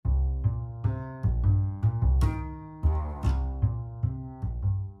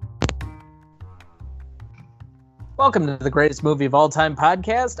Welcome to the Greatest Movie of All Time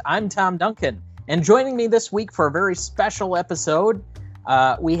podcast. I'm Tom Duncan, and joining me this week for a very special episode,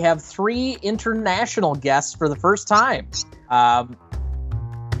 we have three international guests for the first time.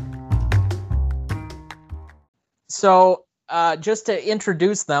 So just to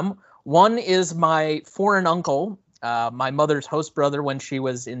introduce them, one is my foreign uncle, my mother's host brother when she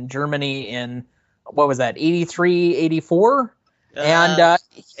was in Germany in, 83, 84? And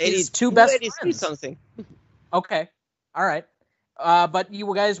his two best friends. Something. Okay. All right. But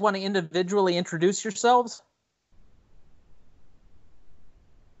you guys want to individually introduce yourselves?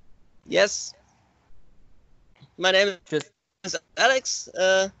 Yes. My name is Alex.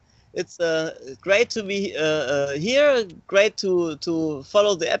 It's great to be here. Great to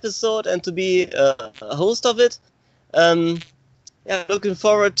follow the episode and to be a host of it. Looking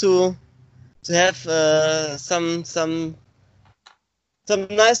forward to have some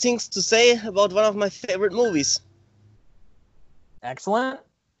nice things to say about one of my favorite movies. Excellent.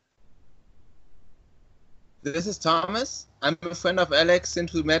 This is Thomas. I'm a friend of Alex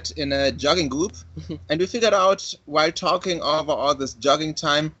since we met in a jogging group. And we figured out while talking over all this jogging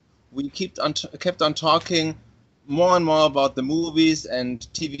time, we kept on talking more and more about the movies and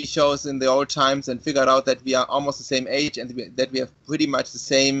TV shows in the old times and figured out that we are almost the same age and that we have pretty much the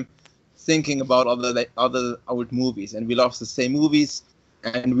same thinking about all the old movies. And we love the same movies.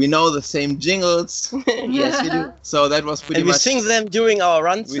 And we know the same jingles. Yes, we do. So that was pretty much. We sing them during our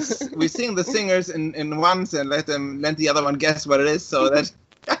runs. We sing the singers in once and let the other one guess what it is. So that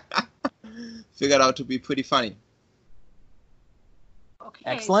figured out to be pretty funny. Okay,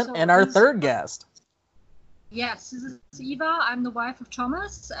 excellent. So and our third guest. Yes, this is Eva. I'm the wife of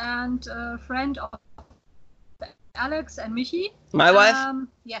Thomas and a friend of Alex and Michi. My wife?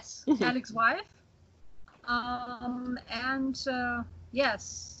 Yes, Alex's wife.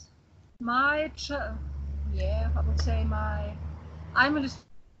 Yes, I would say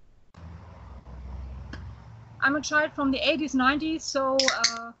I'm a child from the 80s, 90s, so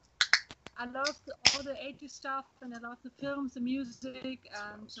I love all the 80s stuff, and I love the films, the music,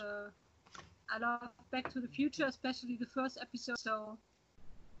 and I love Back to the Future, especially the first episode, so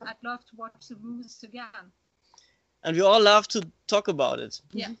I'd love to watch the movies again. And we all love to talk about it.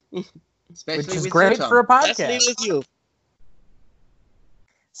 Yeah. Especially which is with great you, for a podcast. Especially with you.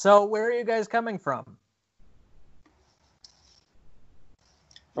 So, where are you guys coming from?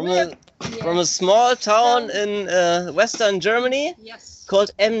 From a small town in western Germany. Yes. Called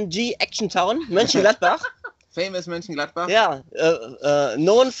MG Action Town, Mönchengladbach. Famous Mönchengladbach. Yeah,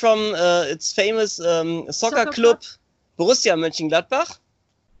 known from its famous soccer club Borussia Mönchengladbach.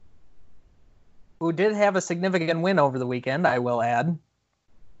 Who did have a significant win over the weekend, I will add.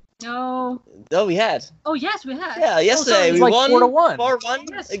 No. Oh, we had. Oh, yes, we had. Yeah, yesterday we like won 4-1.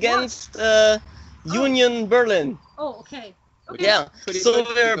 Yes, against Union Berlin. Oh, okay. Yeah, Pretty so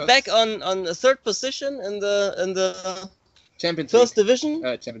good we're because- back on the third position in the Champions first League. division.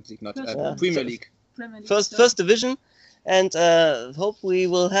 Champions League, not Yeah. Premier League. First division, and hope we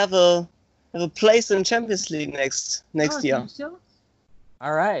will have a place in Champions League next year. Still?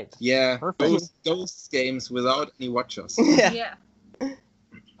 All right. Yeah, Perfect. those games without any watchers. Yeah.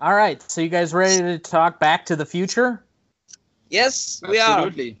 All right. So, you guys ready to talk Back to the Future? Yes, we are.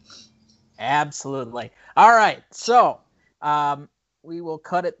 Absolutely. Absolutely. All right. So, we will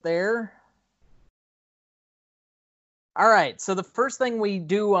cut it there. All right. So, the first thing we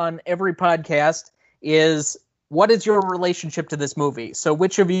do on every podcast is, what is your relationship to this movie? So,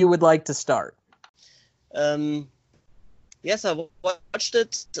 which of you would like to start? Yes, I watched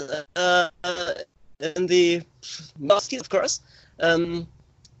it in the Mosque, of course.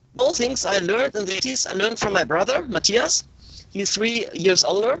 All things I learned in the 80s, I learned from my brother, Matthias. He's 3 years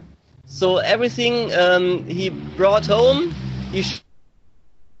older. So everything he brought home, he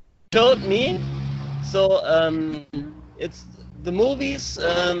showed me. So it's the movies,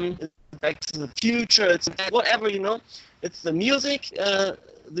 it's Back to the Future, it's whatever, It's the music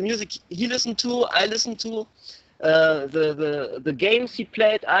he listened to, I listened to. The games he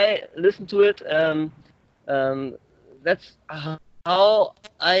played, I listened to it. That's how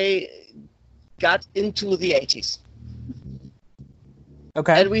I got into the 80s.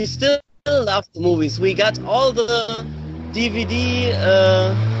 Okay. And we still love the movies. We got all the DVD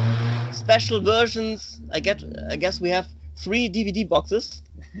special versions. I guess we have 3 DVD boxes.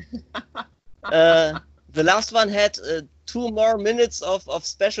 The last one had 2 more minutes of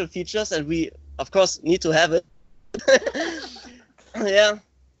special features, and we, of course, need to have it. Yeah,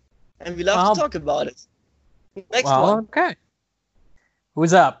 and we love to talk about it. Next one. Okay.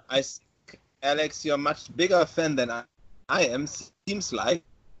 Who's up? Alex, you're a much bigger fan than I am, seems like.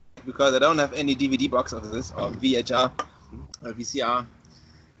 because I don't have any DVD box of this or VHR or VCR.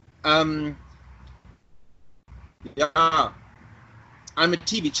 Yeah, I'm a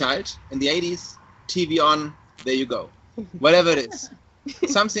TV child. In the 80s, TV on, there you go. Whatever it is.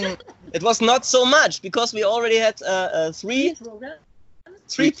 Something. It was not so much because we already had three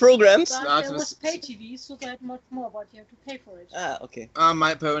Programs, programs. but there was pay TV, so that much more, but you have to pay for it. Ah, okay.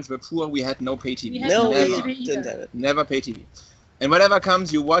 My parents were poor. We had no pay TV. We had No, no pay we TV didn't either. have it. Never pay TV. And whatever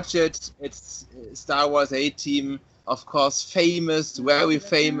comes, you watch it. It's Star Wars A-Team, of course, famous, very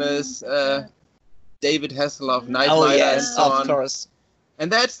famous. David Hasselhoff, Knight Oh Rider, yes, and so of on. course.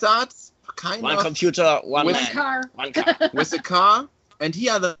 And that starts kind One of computer, one with- man, Car. one car. with a car. And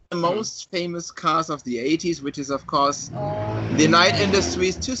here are the most famous cars of the 80s, which is, of course, the Knight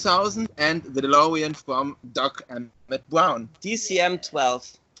Industries 2000 and the DeLorean from Doc Emmett Brown. DCM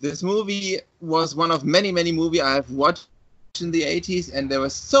 12. This movie was one of many, many movies I have watched in the 80s, and there were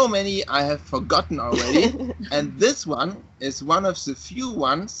so many I have forgotten already. And this one is one of the few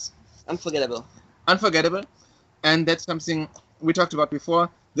ones Unforgettable. unforgettable, and that's something we talked about before.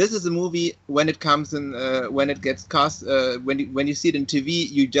 This is a movie when it comes in, when it gets cast, when you see it in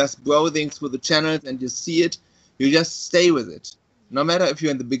TV, you just browsing through the channels and you see it, you just stay with it. No matter if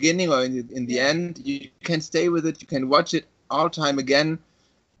you're in the beginning or in the end, you can stay with it. You can watch it all time again.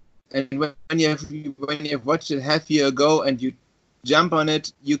 And when you have watched it half year ago and you jump on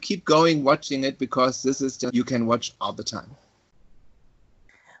it, you keep going watching it because this is just you can watch all the time.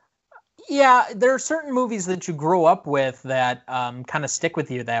 Yeah, there are certain movies that you grow up with that kind of stick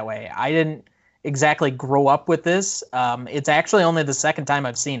with you that way. I didn't exactly grow up with this. It's actually only the second time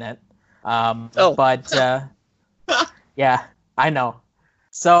I've seen it. But yeah, I know.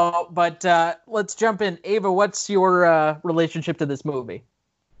 So, but let's jump in. Ava, what's your relationship to this movie?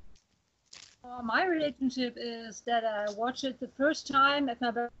 My relationship is that I watched it the first time at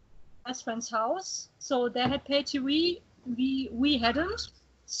my best friend's house. So they had pay TV, we hadn't.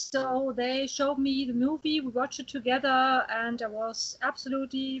 So they showed me the movie, we watched it together, and I was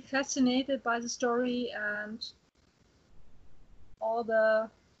absolutely fascinated by the story and all the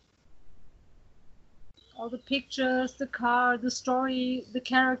pictures, the car, the story, the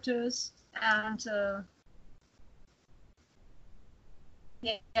characters, and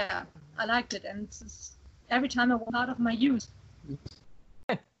yeah, I liked it, and every time I went out of my youth.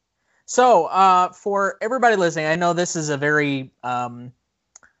 So, for everybody listening, I know this is a very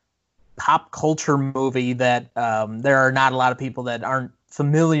pop culture movie that there are not a lot of people that aren't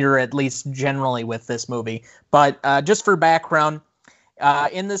familiar, at least generally, with this movie. But just for background,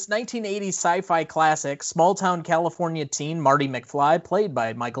 in this 1980s sci-fi classic, small-town California teen Marty McFly, played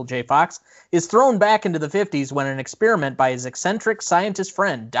by Michael J. Fox, is thrown back into the 50s when an experiment by his eccentric scientist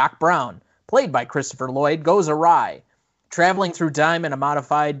friend, Doc Brown, played by Christopher Lloyd, goes awry. Traveling through time in a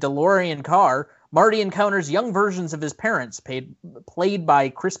modified DeLorean car, Marty encounters young versions of his parents, played by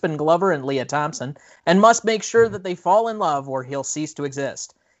Crispin Glover and Leah Thompson, and must make sure that they fall in love or he'll cease to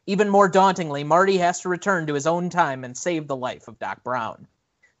exist. Even more dauntingly, Marty has to return to his own time and save the life of Doc Brown.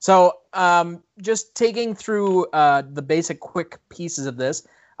 So, just taking through the basic quick pieces of this,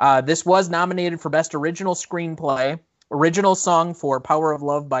 this was nominated for Best Original Screenplay, Original Song for Power of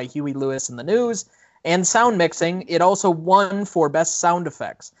Love by Huey Lewis and the News, and Sound Mixing. It also won for Best Sound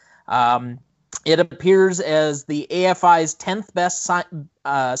Effects. It appears as the AFI's 10th best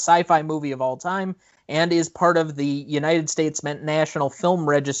sci-fi movie of all time, and is part of the United States National Film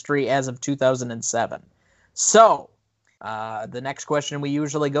Registry as of 2007. So, the next question we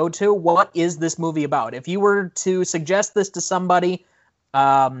usually go to, what is this movie about? If you were to suggest this to somebody,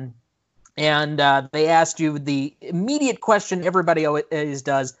 and they asked you the immediate question everybody always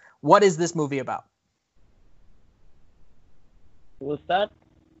does, what is this movie about? What's that?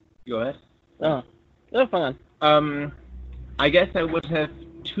 Go ahead. Oh, no, fine on. I guess I would have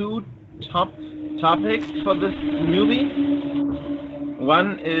two top topics for this movie.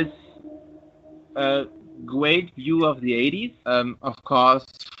 One is a great view of the 80s, of course,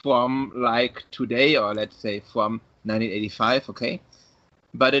 from like today, or let's say from 1985, okay?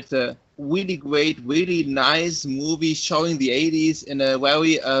 But it's a really great, really nice movie showing the 80s in a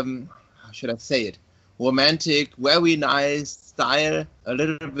very, how should I say it, romantic, very nice style, a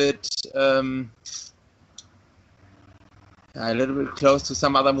little bit close to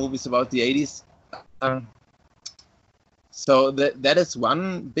some other movies about the 80s. So that is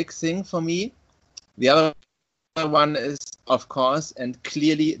one big thing for me. The other one is, of course, and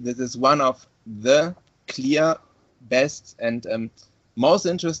clearly, this is one of the clear best and most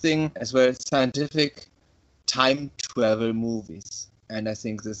interesting as well as scientific time travel movies. And I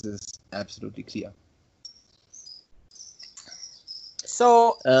think this is absolutely clear.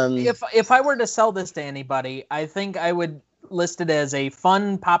 So Um, if I were to sell this to anybody, I think I would list it as a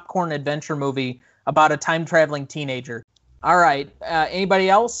fun popcorn adventure movie about a time traveling teenager. All right. Anybody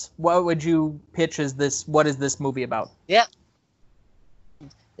else? What would you pitch as this? What is this movie about? Yeah,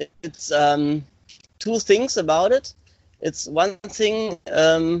 it's two things about it. It's one thing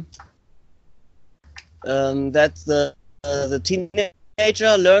that the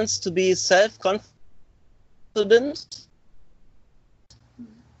teenager learns to be self-confident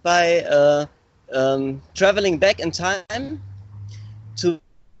by traveling back in time to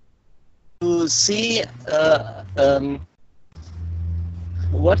see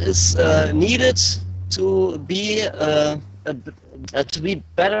what is needed to be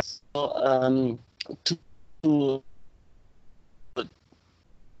better, to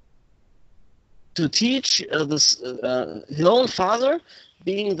to teach his own father,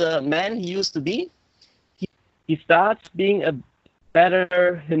 being the man he used to be. He starts being a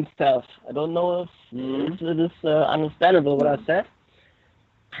better himself. I don't know if it is understandable what I said.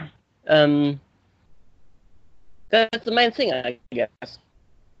 That's the main thing, I guess.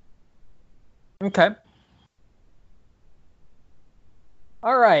 Okay.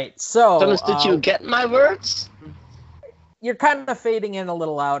 All right. So, Thomas, did you get my words? You're kind of fading in a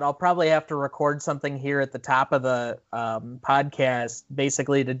little out. I'll probably have to record something here at the top of the podcast,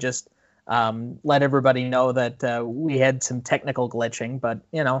 basically to just let everybody know that we had some technical glitching. But,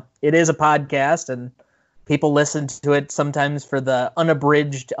 you know, it is a podcast, and people listen to it sometimes for the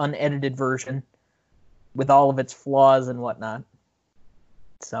unabridged, unedited version with all of its flaws and whatnot.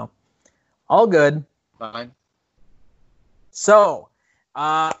 So, all good. Fine. So,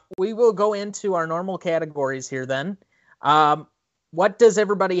 we will go into our normal categories here then. What does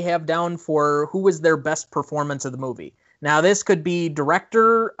everybody have down for who was their best performance of the movie? Now, this could be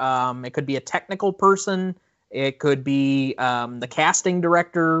director, it could be a technical person, it could be the casting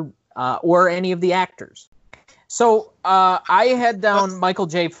director, or any of the actors. So I had down Michael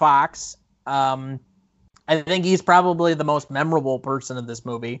J. Fox. I think he's probably the most memorable person in this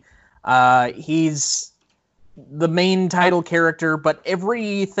movie. He's the main title character, but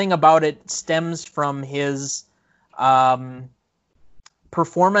everything about it stems from his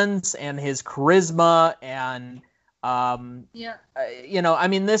performance and his charisma and you know, I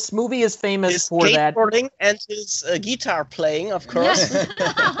mean, this movie is famous his for that. skateboarding and his guitar playing, of course.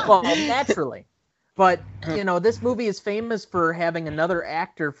 Well, naturally. But, you know, this movie is famous for having another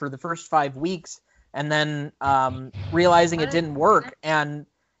actor for the first 5 weeks and then realizing it didn't work. And,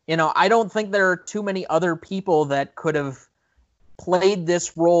 you know, I don't think there are too many other people that could have played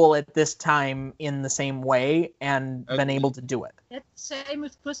this role at this time in the same way and been able to do it. That's same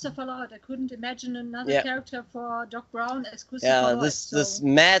with Christopher Lloyd. I couldn't imagine another character for Doc Brown as Christopher Lloyd. This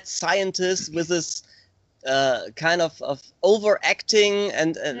mad scientist with this kind of overacting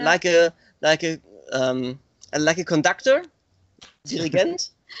and like a conductor,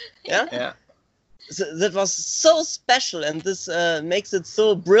 dirigent. Yeah. So that was so special, and this makes it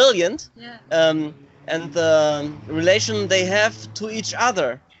so brilliant. Yeah. And the relation they have to each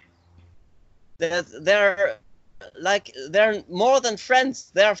other. They're more than friends.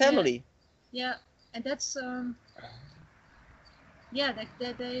 They're family. Yeah, and that's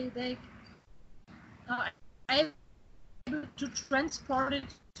they are able to transport it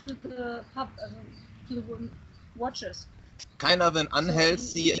to the watchers. Kind of an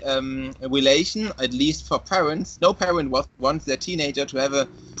unhealthy relation, at least for parents. No parent wants their teenager to have a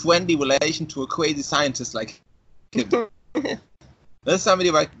friendly relation to a crazy scientist like him. That's somebody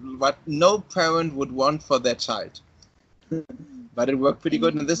what no parent would want for their child. But it worked pretty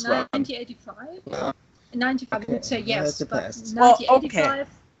good in this one. 1985? In 95, I would say yes, the but past. 1985...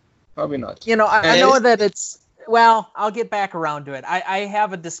 Probably not. You know, I know that it's... Well, I'll get back around to it. I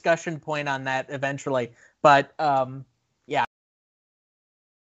have a discussion point on that eventually, but... yeah.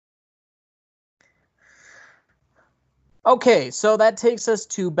 Okay, so that takes us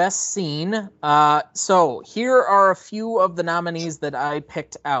to best scene. So here are a few of the nominees that I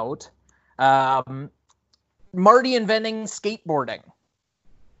picked out. Marty inventing skateboarding.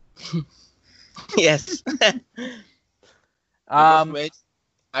 Yes. Wait,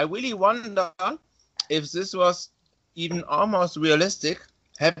 I really wonder if this was even almost realistic,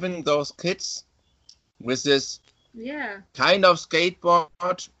 having those kids with this kind of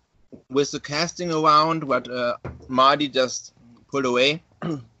skateboard with the casting around what Marty just pulled away.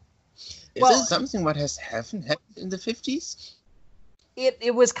 Is this something what has happened in the 50s?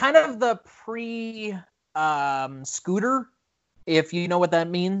 It was kind of the pre-scooter, if you know what that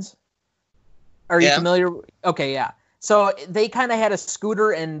means. Are you familiar? Okay, yeah. So they kind of had a scooter,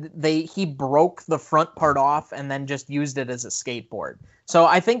 and he broke the front part off and then just used it as a skateboard. So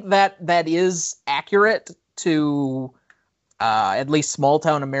I think that is accurate to at least small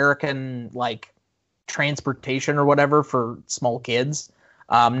town American like transportation or whatever for small kids.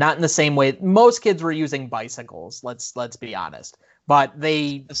 Not in the same way. Most kids were using bicycles. Let's be honest. But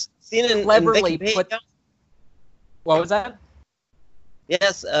they cleverly put. What was that?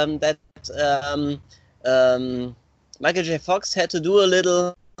 Yes, Michael J. Fox had to do a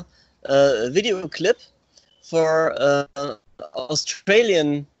little video clip for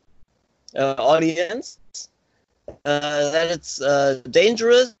Australian audience that it's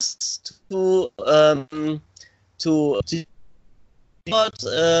dangerous to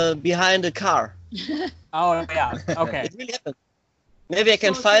behind a car. Oh yeah, okay. It really happened. Maybe I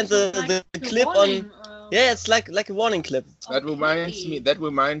can find the clip warning, on. Yeah, it's like a warning clip. That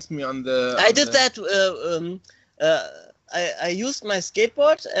reminds me on the. I did that. I used my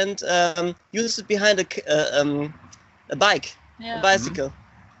skateboard and used it behind a bike, a bicycle.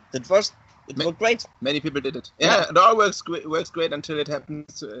 Mm-hmm. It worked great. Many people did it. Yeah, it all works great until it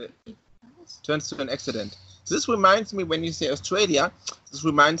happens. Turns to an accident. This reminds me, when you say Australia, this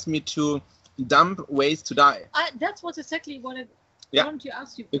reminds me to dumb ways to die. That's what exactly what I wanted to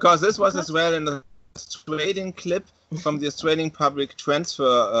ask you. Because this was as well in the Australian clip from the Australian Public Transfer,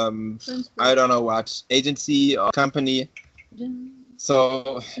 I don't know what, agency or company.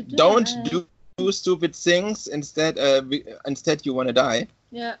 So don't do stupid things, instead you want to die.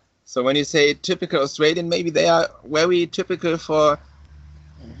 Yeah. So when you say typical Australian, maybe they are very typical for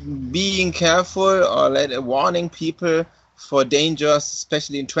being careful or warning people for dangers,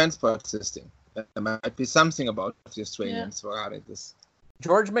 especially in transport system. There might be something about the Australians regarding this.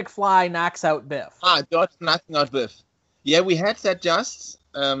 George McFly knocks out Biff. George knocking out Biff. Yeah, we had that just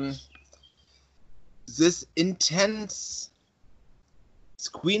this intense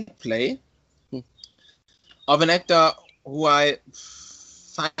screenplay of an actor who I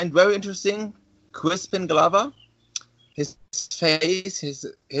find very interesting, Crispin Glover. His face,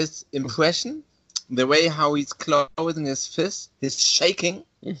 his impression, the way how he's closing his fist, his shaking.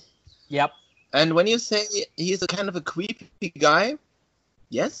 Yep. And when you say he's a kind of a creepy guy,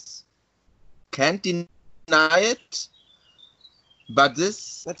 yes, can't deny it. But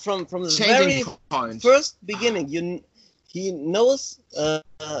this, but from the very first beginning, he knows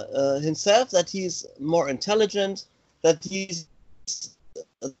himself that he's more intelligent, that he's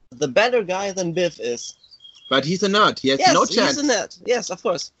the better guy than Biff is. But he's a nerd. He has no chance. He's a nerd. Yes, of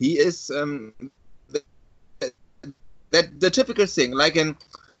course. He is the typical thing, like in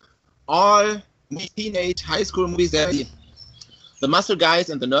all teenage high school movies, there are the muscle guys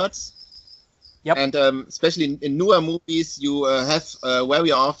and the nerds. Yep. And especially in newer movies, you have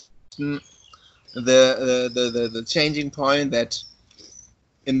very often the changing point that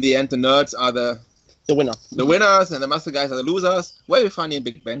in the end the nerds are the winners, and the muscle guys are the losers. Very funny in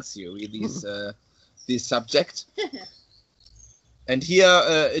Big Bang Theory, these subject. And here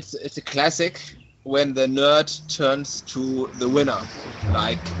it's a classic when the nerd turns to the winner,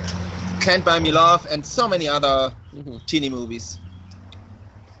 like Can't Buy Me Love and so many other teeny movies.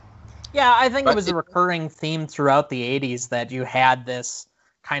 Yeah, I think it was a recurring theme throughout the 80s that you had this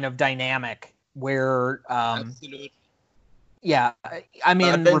kind of dynamic where absolutely. Yeah, I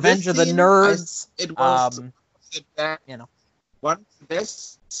mean, Revenge of the Nerds. It was one of the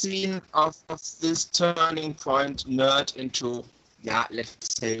best scene of this turning point, nerd into,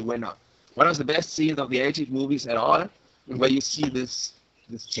 let's say, winner. One of the best scenes of the 80s movies at all, where you see this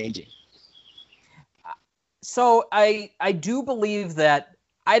changing. So I do believe that,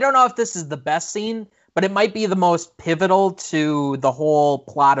 I don't know if this is the best scene, but it might be the most pivotal to the whole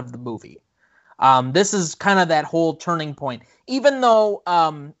plot of the movie. This is kind of that whole turning point. Even though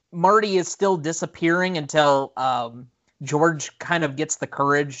Marty is still disappearing until George kind of gets the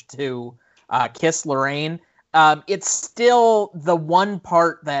courage to kiss Lorraine, it's still the one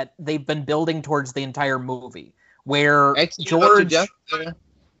part that they've been building towards the entire movie, where actually, George...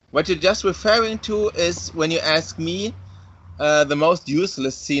 What you're just referring to is, when you ask me, the most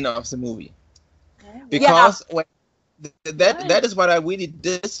useless scene of the movie. Because that is what I really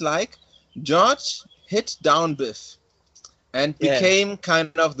dislike. George hit down Biff and became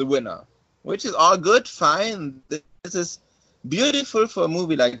kind of the winner, which is all good, fine. This is beautiful for a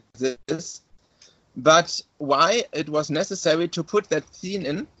movie like this. But why it was necessary to put that scene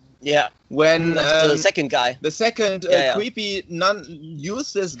in? Yeah. When the second guy, creepy,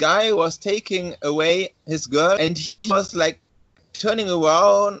 useless guy was taking away his girl, and he was like turning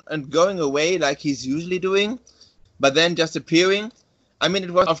around and going away like he's usually doing, but then just appearing. I mean,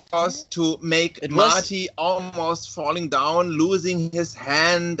 it was, of course, to make Marty almost falling down, losing his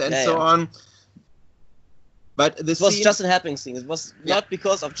hand, and so on. But this was just a happening thing. It was not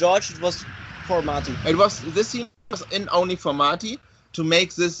because of George. It was for Marty. This scene was in only for Marty to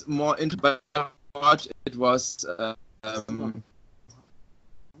make this more into. But George, it was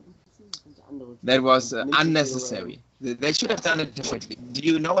that was unnecessary. They should have done it differently. Do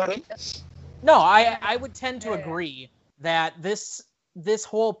you know what I mean? No, I would tend to agree that this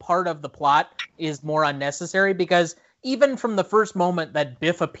whole part of the plot is more unnecessary, because even from the first moment that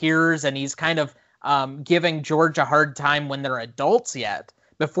Biff appears and he's kind of giving George a hard time when they're adults yet,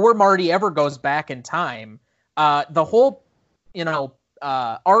 before Marty ever goes back in time, the whole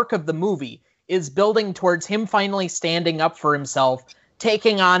arc of the movie is building towards him finally standing up for himself,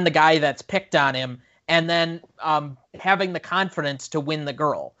 taking on the guy that's picked on him, and then having the confidence to win the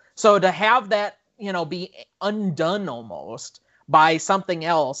girl. So to have that, be undone almost by something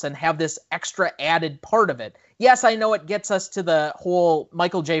else and have this extra added part of it. Yes, I know it gets us to the whole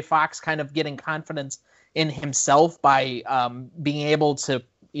Michael J. Fox kind of getting confidence in himself by being able to,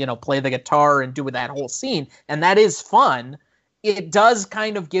 play the guitar and do that whole scene. And that is fun. It does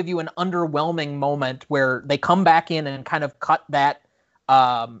kind of give you an underwhelming moment where they come back in and kind of cut that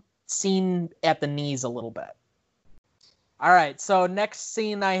scene at the knees a little bit. All right, so next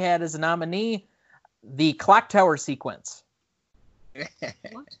scene I had as a nominee, the clock tower sequence.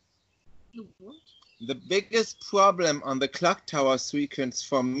 What? What? The biggest problem on the clock tower sequence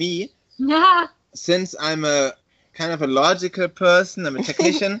for me, since I'm a kind of a logical person, I'm a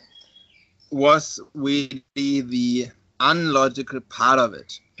technician, was really the unlogical part of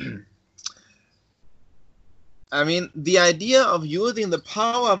it. I mean, the idea of using the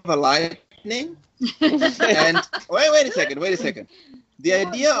power of a lightning and wait a second. The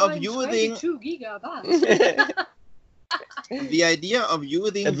idea of using 22 gigabytes. The idea of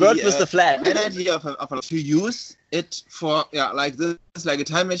using it worked with the flag. Energy to use it for like this, like a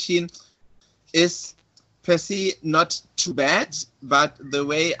time machine, is per se not too bad, but the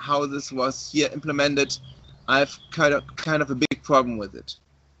way how this was here implemented, I've kind of a big problem with it.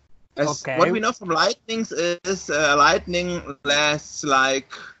 What we know from lightnings is lightning lasts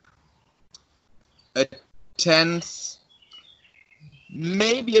like a tenth,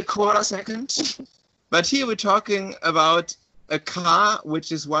 maybe a quarter second. But here we're talking about a car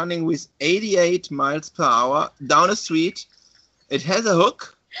which is running with 88 miles per hour down a street. It has a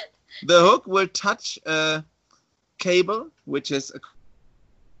hook. The hook will touch a cable,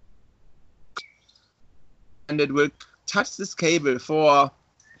 and it will touch this cable for,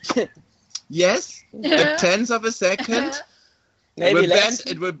 a tenth of a second.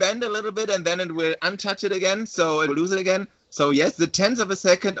 It will bend a little bit, and then it will untouch it again, so it will lose it again. So yes, the tenth of a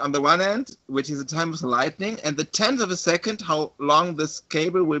second on the one end, which is the time of the lightning, and the tenth of a second how long this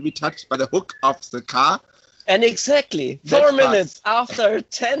cable will be touched by the hook of the car. And exactly 4 minutes after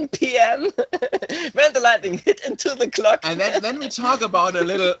 10 p.m. when the lightning hit into the clock. And then we talk about a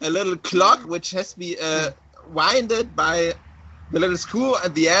little clock which has to be winded by the little screw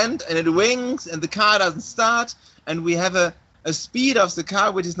at the end, and it rings, and the car doesn't start, and we have a speed of the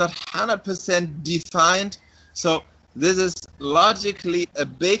car which is not 100% defined. So this is logically a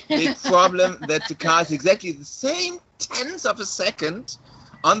big problem that the car is exactly the same tenth of a second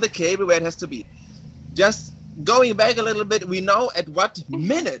on the cable where it has to be. Just going back a little bit, we know at what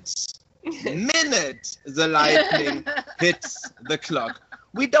minute the lightning hits the clock.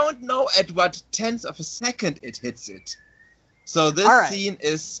 We don't know at what tenth of a second it hits it. So this scene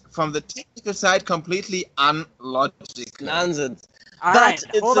is, from the technical side, completely unlogical. Nonsense. All but right,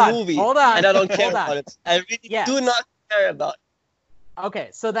 it's a movie, hold on, and I don't care about it. I really do not care about it. Okay,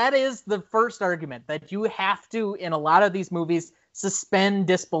 so that is the first argument, that you have to, in a lot of these movies, suspend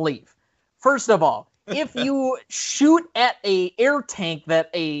disbelief. First of all, if you shoot at a air tank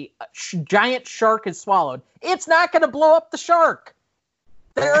that a giant shark has swallowed, it's not going to blow up the shark.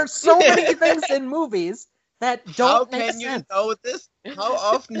 There are so many things in movies that don't make sense. How can you know this? How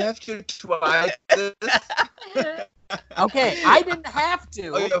often have you tried this? Okay, I didn't have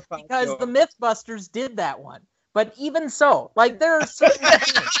to because the Mythbusters did that one. But even so, like, there are certain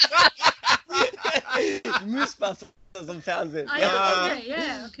things. Mythbusters im Fernsehen.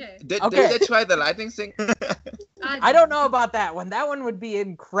 Okay. Did they try the lightning thing? I don't know about that one. That one would be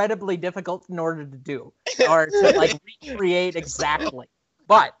incredibly difficult in order to do, or to like recreate exactly.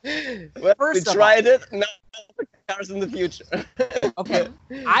 But first we tried it. Now cars in the future. Okay,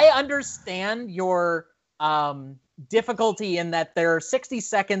 I understand your difficulty in that there are 60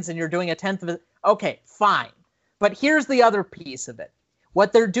 seconds and you're doing a tenth of it. Okay, fine. But here's the other piece of it.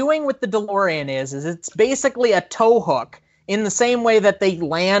 What they're doing with the DeLorean is it's basically a tow hook in the same way that they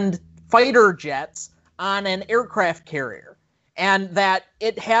land fighter jets on an aircraft carrier, and that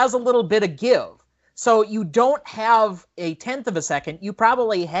it has a little bit of give. So you don't have a tenth of a second. You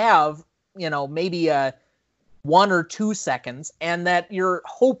probably have, maybe 1 or 2 seconds, and that you're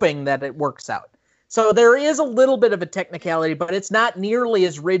hoping that it works out. So there is a little bit of a technicality, but it's not nearly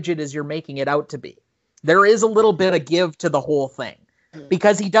as rigid as you're making it out to be. There is a little bit of give to the whole thing,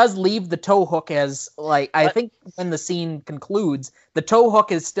 because he does leave the tow hook as, I think when the scene concludes, the tow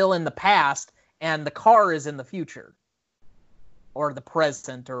hook is still in the past and the car is in the future, or the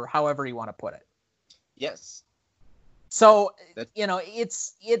present, or however you want to put it. Yes. So,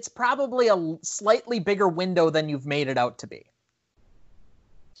 it's probably a slightly bigger window than you've made it out to be.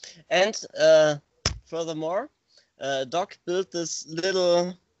 And furthermore, Doc built this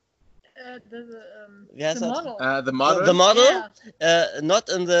little... the model. The model. The model, Yeah. not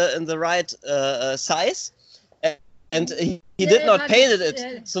in the right size, and he did not paint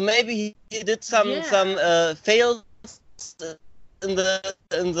it. So maybe he did some fails in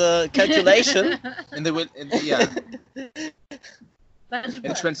the calculation.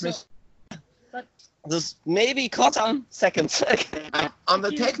 in transmission. But This maybe cost some seconds. On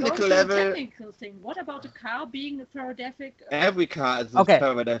the you technical go to level, the technical thing. What about the car being a Paradeffic? every car is Okay. a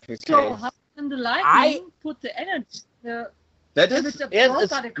Paradeffic So case. how can the lightning put the energy? That If is it's absorbed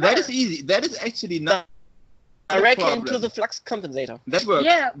by the car. that is easy. That is actually not Directly problem. into the flux compensator. that works.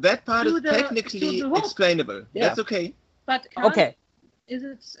 Yeah, That part to is the technically hook. explainable. Yeah. That's okay. But can't, Okay. is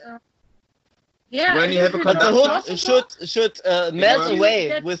it? Yeah. When you is have a it But the conductor- hook should melt works. away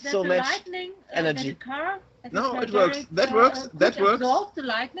that, with that so the much lightning, energy. That the car, that No, the it works. direct, That works. could That works. absorb the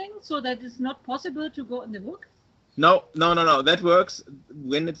lightning, so that it's not possible to go in the hook. No. That works.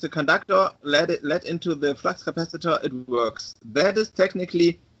 When it's a conductor let into the flux capacitor, it works. That is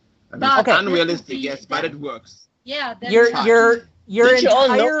technically But Okay. unrealistic, that would be- yes, but it works. Yeah. That Your would your be- your Did you all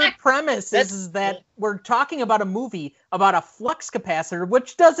know entire premise that- is that we're talking about a movie about a flux capacitor,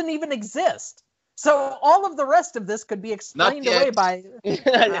 which doesn't even exist. So all of the rest of this could be explained yet. away by.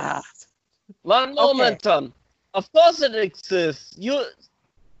 Ah. One moment, Tom. Of course it exists.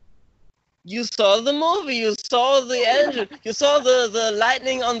 You saw the movie. You saw the engine. You saw the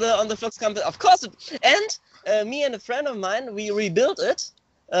lightning on the flux compensator. Of course it. And me and a friend of mine, we rebuilt it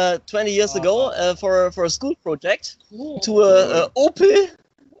 20 years ago for a school project Cool. to a Opel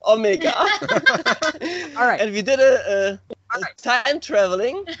Omega. All right. And we did a time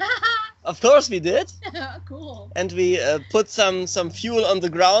traveling. Of course we did. Cool. And we put some fuel on the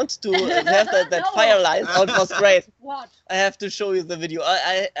ground to have that No. fire line. Oh, it was great. What? I have to show you the video.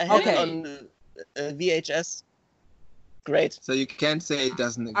 I have Okay. it on VHS. Great. So you can't say it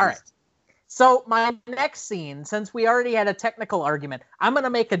doesn't exist. All right. So my next scene, since we already had a technical argument, I'm going to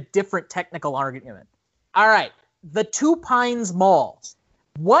make a different technical argument. All right. The Two Pines Mall.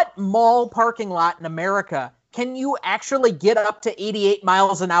 What mall parking lot in America can you actually get up to 88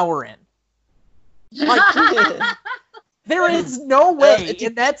 miles an hour in? Like, there is no way it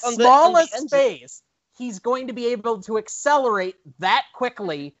in that depends on the smallest engine. space he's going to be able to accelerate that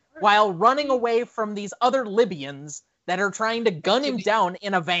quickly while running away from these other Libyans that are trying to gun him down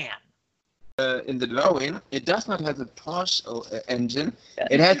in a van. In the drawing, it does not have a Porsche engine.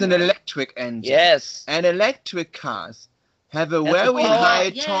 It has an electric engine. Yes. And electric cars have a Has very the power. high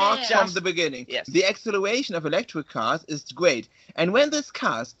Yeah, torque yeah, yeah. from the beginning. Yes. The acceleration of electric cars is great. And when this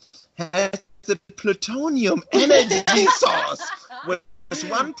car has a plutonium energy source with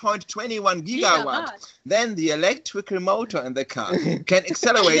 1.21 gigawatt, then the electrical motor in the car can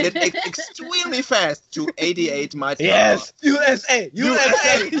accelerate it extremely fast to 88 miles per hour. Yes. USA.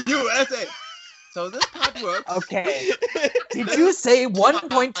 USA. So this part works. Okay. Did you say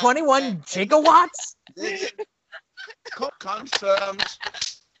 1.21 gigawatts? Confirmed.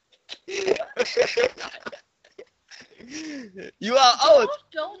 You are out.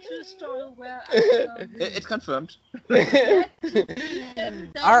 Don't go to the story where It's confirmed.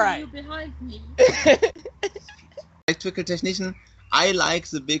 All right. You behind me. Electrical technician, I like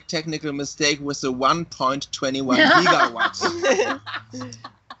the big technical mistake with the 1.21 gigawatts.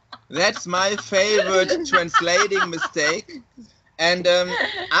 That's my favorite translating mistake. And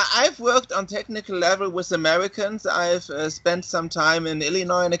I've worked on technical level with Americans. I've spent some time in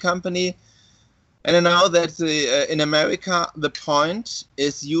Illinois in a company. And I know that in America, the point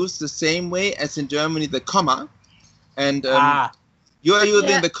is used the same way as in Germany, the comma. And you are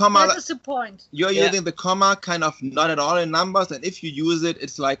using the comma. That is the point. You're using the comma kind of not at all in numbers. And if you use it,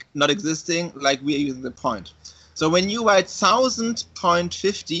 it's like not existing, like we are using the point. So when you write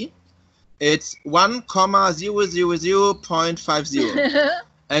 1000.50, it's 1,000.50.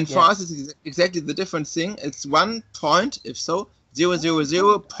 And for us, it's exactly the different thing. It's 1 point, if so,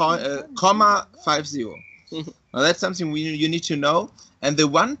 000 comma 50. Now that's something you need to know. And the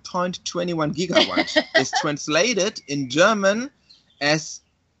 1.21 gigawatt is translated in German as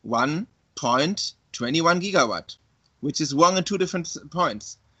 1.21 gigawatt, which is wrong in 2 different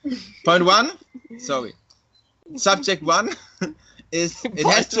points. Point 1, sorry. Subject 1 is it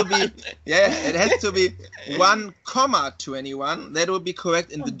has to be 1 comma 21. That would be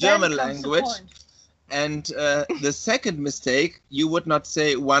correct in the German language. And the second mistake, you would not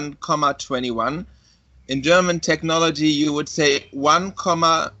say 1 comma 21. In German technology, you would say 1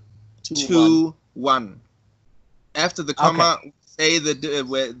 comma 21. After the comma, say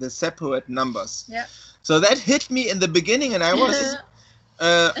the separate numbers. Yeah. So that hit me in the beginning, and I was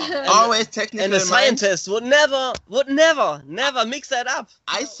always technical. And the scientist would never mix that up.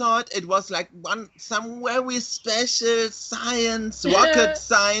 I thought it was like some very special science, rocket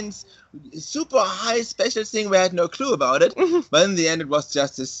science, super high special thing. We had no clue about it, but in the end, it was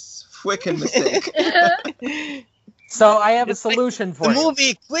just this freaking mistake. So I have a solution for the you.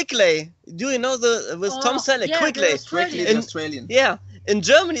 movie Quickly. Do you know with Tom Selleck? yeah, Quickly. Quickly, the Australian. Yeah, in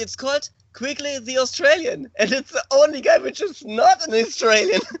Germany it's called Quickly the Australian, and it's the only guy which is not an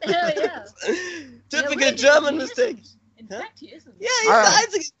Australian. Yeah. Typical German mistake. In fact, he isn't. Yeah, he's the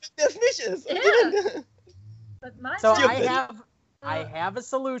einzige, der es nicht ist. Yeah. But my So Stupid. I have a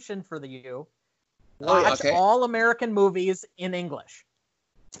solution for you. Oh, yeah, Watch all American movies in English.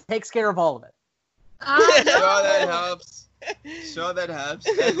 Takes care of all of it. Sure, that helps.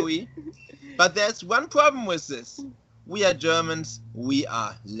 I agree. But there's one problem with this. We are Germans. We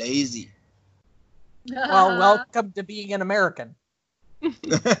are lazy. Well, welcome to being an American. I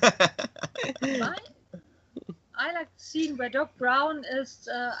like the scene where Doc Brown is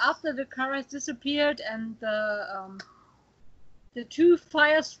after the car has disappeared and the 2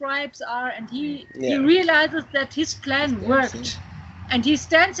 fire stripes are, and he realizes that his plan worked, and he's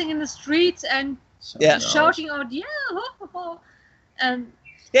dancing in the streets and shouting out, and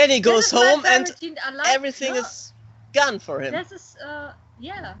then he goes home and like everything is gone for him. This is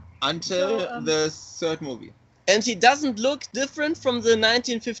Until the third movie. And he doesn't look different from the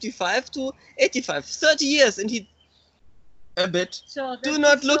 1955 to 85. 30 years, and he a bit. So do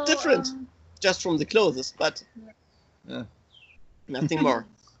not look different. Just from the clothes, but nothing more.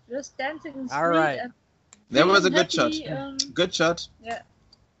 Just dancing in the All right. That was a good shot. Good shot. Yeah.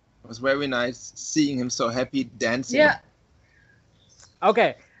 It was very nice seeing him so happy dancing. Yeah.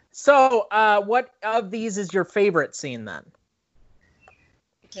 Okay. So, what of these is your favorite scene then?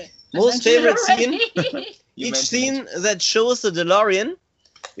 Okay. Most favorite scene? You Each mentioned scene that shows the DeLorean,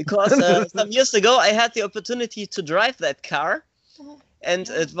 because some years ago I had the opportunity to drive that car, and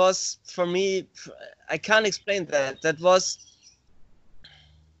it was, for me, I can't explain that. It was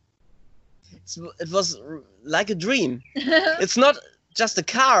like a dream. It's not just a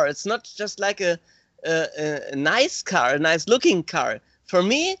car. It's not just like a nice car, a nice looking car. For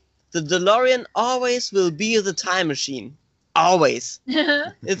me, the DeLorean always will be the time machine. Always.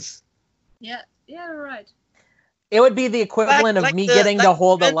 It's right. It would be the equivalent of me getting to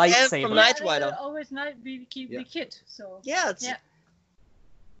hold a lightsaber. From Knight Rider. Always be the kid. So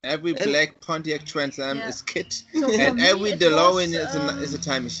every black Pontiac Trans Am is kit, so and every DeLorean was, is a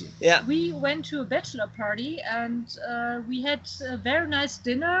time machine. Yeah. We went to a bachelor party and we had a very nice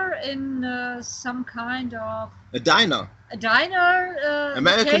dinner in some kind of a diner.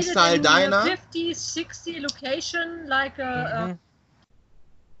 American style diner. 50, 60 location, like a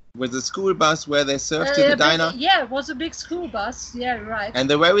with a school bus where they served in the diner. Yeah, it was a big school bus. Yeah, right. And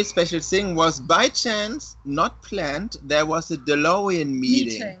the very special thing was, by chance, not planned, there was a DeLorean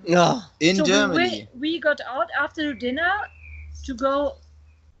meeting. In Germany. We got out after the dinner to go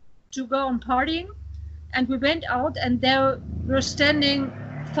on partying, and we went out, and there were standing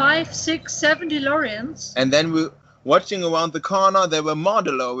 5, 6, 7 DeLoreans. And then we watching around the corner, there were more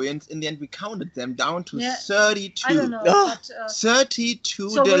DeLoreans. In the end, we counted them down to 32. I don't know. But, 32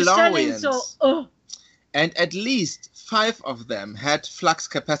 so DeLoreans. And at least 5 of them had flux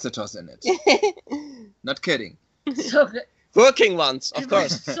capacitors in it. Not kidding. So working ones, of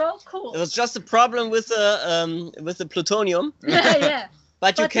course. So cool. It was just a problem with the plutonium. Yeah.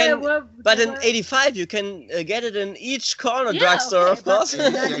 But you but in 85 you can get it in each corner drugstore, of course.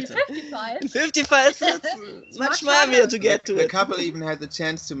 In 55. 55 it's much more heavier to get to it. The couple even had the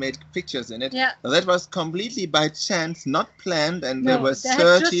chance to make pictures in it. Yeah. So that was completely by chance, not planned, and there were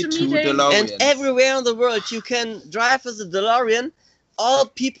 32 DeLoreans. And everywhere in the world you can drive with a DeLorean all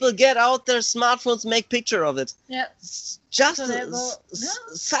people get out their smartphones, make picture of it. Yeah. It's just So they go,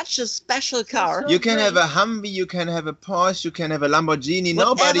 such a special car. So You can have great. a Humvee, you can have a Porsche, you can have a Lamborghini.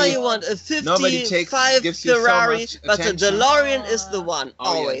 Whatever you Nobody. want, a nobody 55 gives you so Ferrari, much but the attention. DeLorean is the one,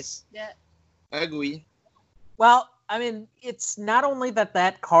 Oh, always. Yeah. I agree. Well, I mean, it's not only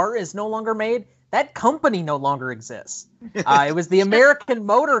that car is no longer made, that company no longer exists. It was the American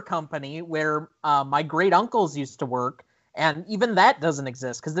Motor Company where my great uncles used to work, and even that doesn't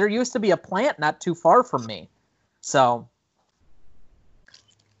exist because there used to be a plant not too far from me. So,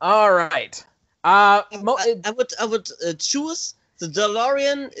 all right. I would choose the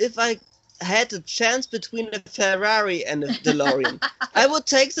DeLorean if I had a chance between a Ferrari and a DeLorean. I would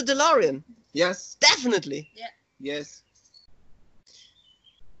take the DeLorean. Yes, Definitely. yes.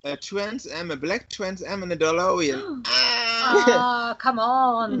 A Trans Am, a black Trans Am and a DeLorean. Oh, come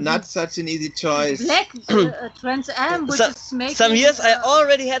on. Not such an easy choice. Black Trans Am, which is making... Some years I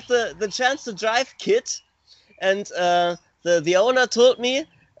already had the chance to drive Kit, and the owner told me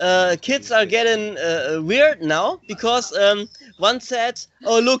kids are getting weird now because one said,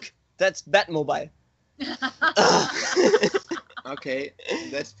 "Oh look, that's Batmobile." Okay,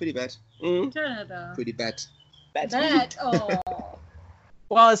 that's pretty bad. Mm. Turn it on. Pretty bad. That, oh.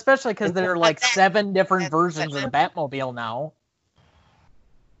 Well, especially because there are like 7 different versions of the Batmobile now.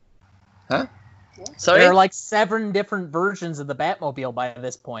 Huh? Sorry. There are like 7 different versions of the Batmobile by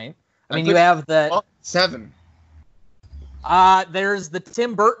this point. I mean, thought you have the 7. there's the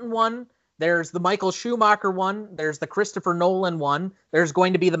Tim Burton one, there's the Michael Schumacher one, there's the Christopher Nolan one, there's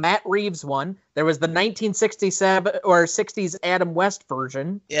going to be the Matt Reeves one, there was the 1967 or 60s Adam West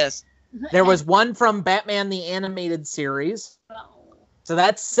version. Yes. There was one from Batman the Animated Series. So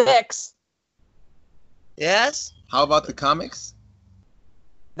that's 6. Yes. How about the comics?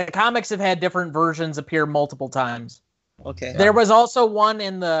 The comics have had different versions appear multiple times. Okay. There was also one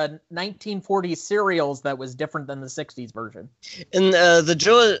in the 1940s serials that was different than the 60s version. In the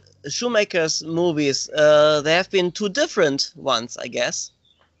Joel Schumacher's movies, there have been 2 different ones, I guess.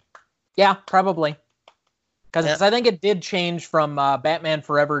 Yeah, probably. Because Yeah. I think it did change from Batman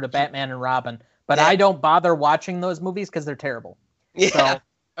Forever to Batman and Robin. But Yeah. I don't bother watching those movies because they're terrible. Yeah. So,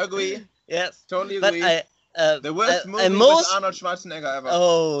 Agree. Yes. Totally But agree. The worst movie with Arnold Schwarzenegger ever.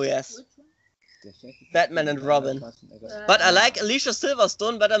 Oh yes. Batman and Robin. But I like Alicia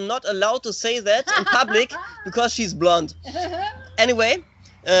Silverstone, but I'm not allowed to say that in public because she's blonde. Anyway,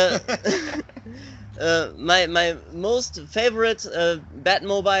 my most favorite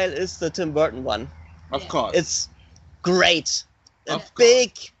Batmobile is the Tim Burton one. Of course. It's great. A Of course.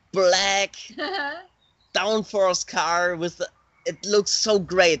 big black downforce car with it looks so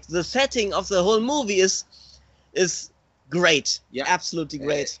great. The setting of the whole movie is great. Yeah. Absolutely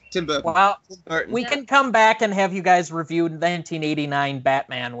great. Tim Burton. well, Burton. we can come back and have you guys review 1989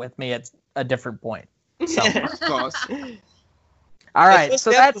 Batman with me at a different point. So, Of course. all right,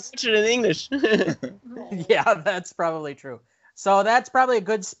 so we have to that's watch it in English. yeah, that's probably true. So that's probably a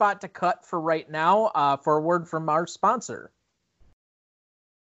good spot to cut for right now for a word from our sponsor.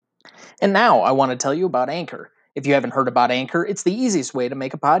 And now I want to tell you about Anchor. If you haven't heard about Anchor, it's the easiest way to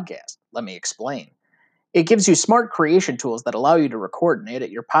make a podcast. Let me explain. It gives you smart creation tools that allow you to record and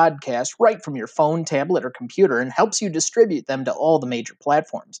edit your podcast right from your phone, tablet, or computer and helps you distribute them to all the major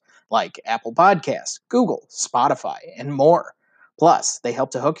platforms like Apple Podcasts, Google, Spotify, and more. Plus, they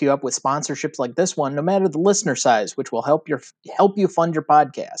help to hook you up with sponsorships like this one, no matter the listener size, which will help you fund your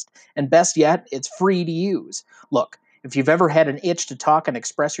podcast. And best yet, it's free to use. Look, if you've ever had an itch to talk and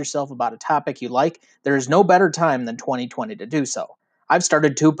express yourself about a topic you like, there is no better time than 2020 to do so. I've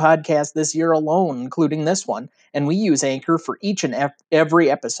started 2 podcasts this year alone, including this one, and we use Anchor for each and every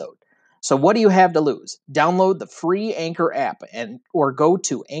episode. So what do you have to lose? Download the free Anchor app or go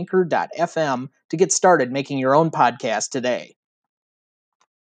to anchor.fm to get started making your own podcast today.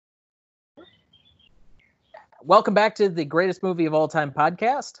 Welcome back to the greatest movie of all time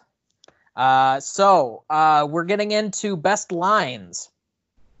podcast. So we're getting into best lines.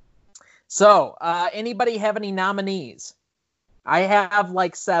 So anybody have any nominees? I have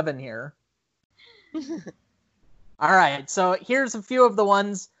like 7 here. All right, so here's a few of the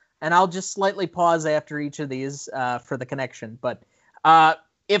ones, and I'll just slightly pause after each of these for the connection. But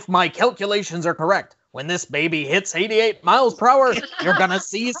if my calculations are correct, when this baby hits 88 miles per hour, you're going to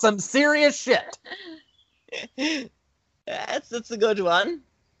see some serious shit. That's a good one.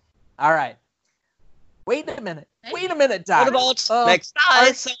 All right. Wait a minute, Doc. What about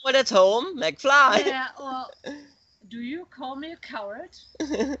McFly? Someone at home? McFly. Yeah, or do you call me a coward?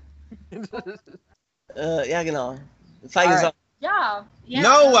 Ja, genau. All right. Yeah.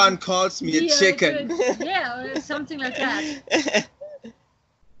 No one calls me a chicken. Yeah, or something like that.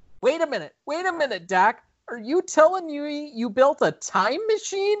 Wait a minute, Doc. Are you telling me you built a time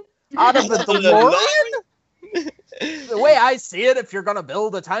machine out of a DeLorean? The way I see it, if you're going to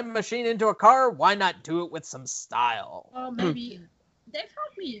build a time machine into a car, why not do it with some style? Or maybe they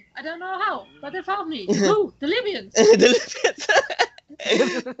found me. I don't know how, but they found me. Who? The Libyans.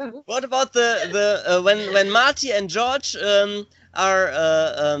 What about the when Marty and George are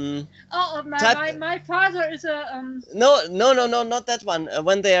My father is a No, not that one.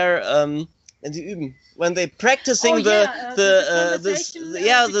 When they are when they practicing between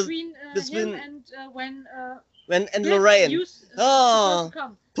him and when Lorraine.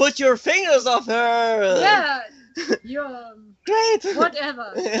 Put your fingers off her. Yeah, you're great.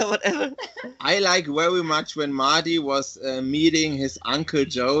 Whatever. Yeah, whatever. I like very much when Marty was meeting his uncle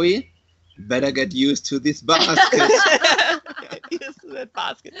Joey. Better get used to this basket. Used to that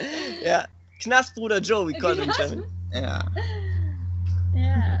basket. Yeah. Knastbruder Joe, we call him German. Yeah.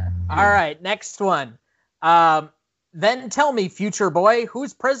 Yeah. All right, next one. Then tell me, future boy,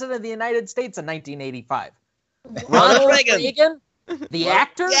 who's president of the United States in 1985? Ronald Reagan? The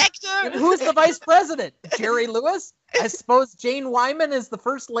actor? The actor? And who's the vice president? Jerry Lewis? I suppose Jane Wyman is the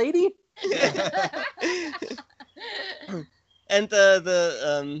first lady? And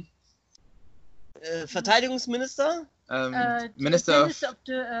the Verteidigungsminister? Minister of the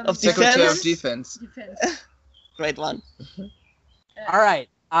Secretary of Defense. Defense. Great one. All right.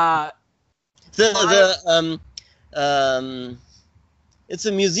 It's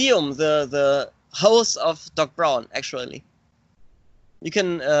a museum, the house of Doc Brown, actually. You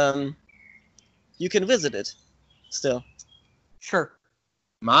can visit it still. Sure.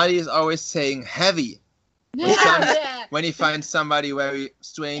 Marty is always saying heavy. Yeah. When he finds somebody very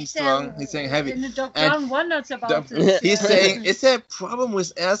strange, strong, he's saying heavy. And the Doc Brown wonders about He's saying, is there a problem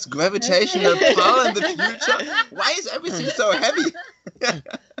with Earth's gravitational power in the future? Why is everything so heavy?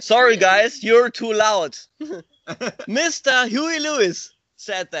 Sorry, guys, you're too loud. Mr. Huey Lewis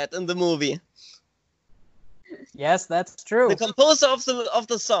said that in the movie. Yes, that's true. The composer of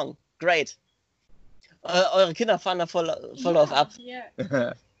the song. Great. Eure Kinder fahren da voll auf ab. Yeah.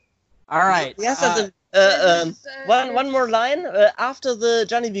 All right. Yes, one more line after the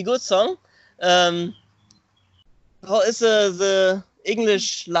Johnny B. Good song. How is the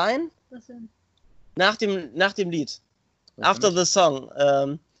English line? Nach dem Lied. After the song.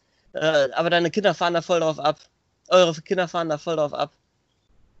 Aber deine Kinder fahren da voll drauf ab. Eure Kinder fahren da voll drauf ab.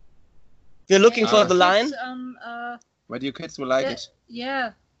 We're looking for the line. But your kids will like it.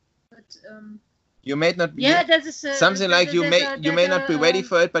 Yeah. But you may not be. Yeah, that is something like you may not be ready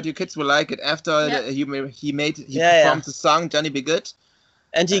for it, but your kids will like it. After he performed the song Johnny Be Good,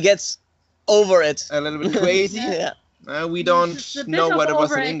 and he gets over it a little bit crazy. Yeah. We don't know what it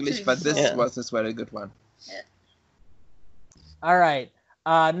was in English, but this was a very good one. Yeah. All right.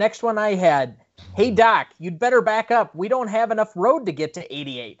 Next one I had. Hey Doc, you'd better back up. We don't have enough road to get to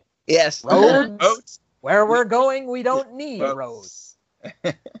 88. Yes. Roads. Where we're going, we don't need roads.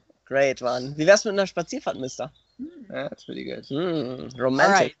 Great one. Wie wär's mit einer Spazierfahrt, Mister? Yeah, that's pretty good. Romantic.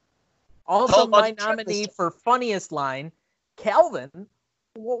 All right. Also, my nominee for funniest line, Calvin.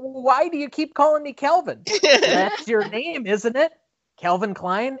 Why do you keep calling me Calvin? That's your name, isn't it? Calvin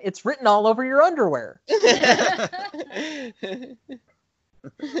Klein. It's written all over your underwear.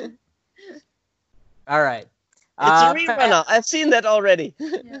 All right. It's a rerunner. I've seen that already.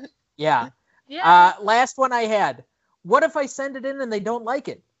 Yeah. Last one I had. What if I send it in and they don't like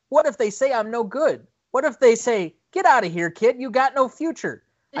it? What if they say I'm no good? What if they say, get out of here, kid, you got no future?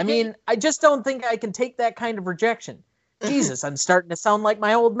 I mean, I just don't think I can take that kind of rejection. Jesus, I'm starting to sound like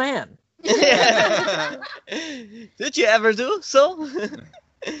my old man. Did you ever do so?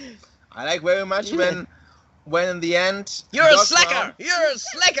 I like very much when in the end... You're a slacker! You're a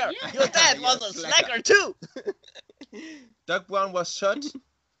slacker! Yeah. Your dad was a slacker too! Doc Brown was shot,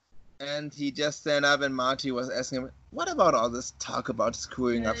 and he just stand up and Marty was asking him, what about all this talk about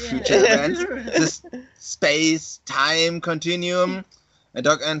screwing up future events? This space-time continuum? And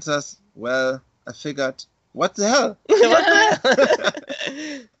Doc answers, well, I figured, what the hell?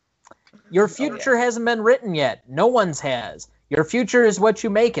 Your future hasn't been written yet. No one's has. Your future is what you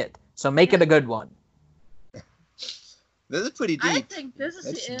make it. So make it a good one. This is pretty deep. I think this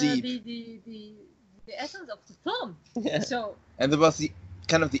is the essence of the film. Yeah. So. And it was the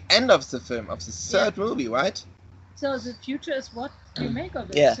kind of the end of the film, of the third movie, right? So the future is what you make of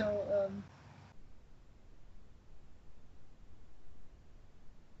it. Yeah.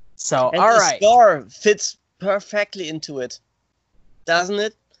 So, and all the right. score fits perfectly into it, doesn't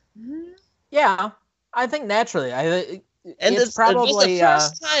it? Yeah, I think naturally. And it's probably the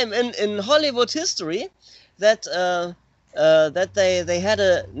first time in Hollywood history that that they had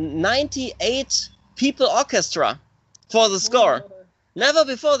a 98 people orchestra for the score. Never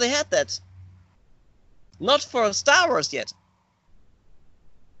before they had that. Not for Star Wars yet.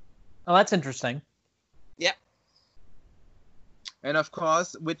 Oh, that's interesting. Yeah. And of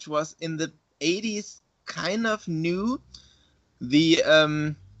course, which was in the 80s kind of new, the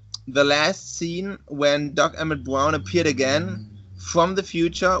last scene when Doc Emmett Brown appeared again from the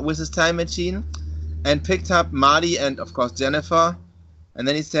future with his time machine and picked up Marty and of course Jennifer, and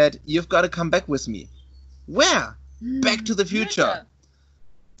then he said, "You've got to come back with me." Where? Back to the future.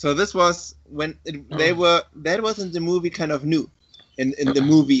 So this was when that was in the movie kind of new, in the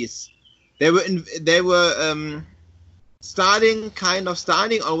movies. They were starting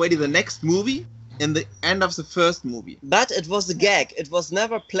already the next movie in the end of the first movie. But it was a gag. It was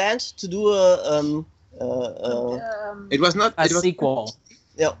never planned to do a. It was not a sequel.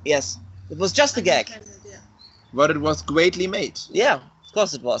 Yeah, yes, it was just a gag. But it was greatly made. Yeah, of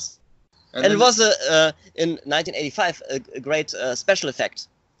course it was. And it was in 1985 a great special effect.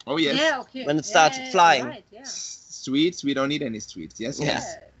 Oh yes. Yeah, okay. When it started flying. Right, yeah. Streets, we don't need any streets. Yes,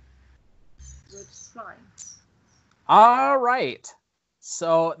 yes. It's flying. All right.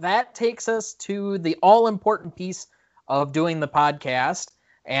 So that takes us to the all-important piece of doing the podcast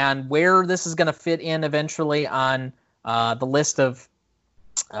and where this is going to fit in eventually on the list of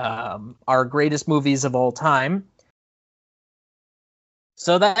our greatest movies of all time.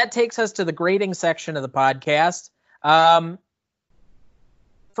 So that takes us to the grading section of the podcast.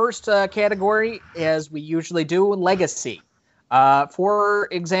 First category, as we usually do, legacy. For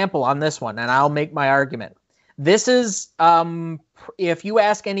example, on this one, and I'll make my argument. This is, if you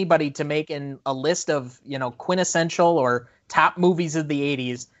ask anybody to make a list of, quintessential or top movies of the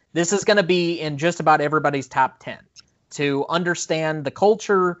 80s, this is going to be in just about everybody's top 10. To understand the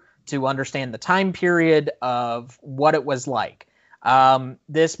culture, to understand the time period of what it was like.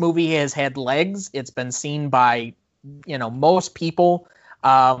 This movie has had legs. It's been seen by, most people.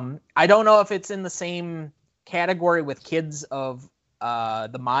 I don't know if it's in the same category with kids of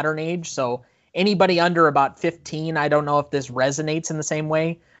the modern age. So anybody under about 15, I don't know if this resonates in the same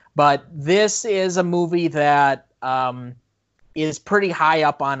way. But this is a movie that is pretty high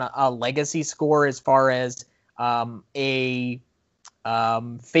up on a legacy score as far as a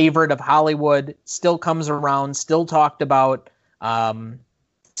favorite of Hollywood, still comes around, still talked about.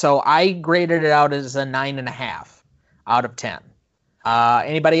 So I graded it out as a 9.5 out of 10.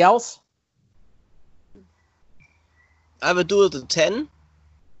 Anybody else? I would do it a 10.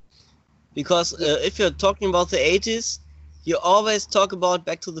 Because if you're talking about the 80s, you always talk about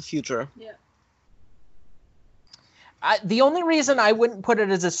Back to the Future. Yeah. The only reason I wouldn't put it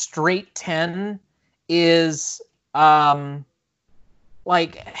as a straight 10 is, how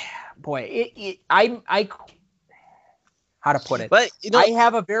to put it? But I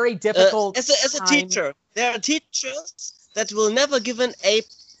have a very difficult as a teacher. There are teachers that will never give an A+.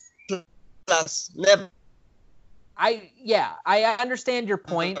 Never. I understand your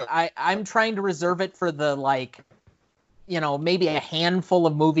point. I'm trying to reserve it for the maybe a handful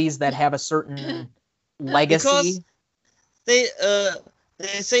of movies that have a certain legacy. Because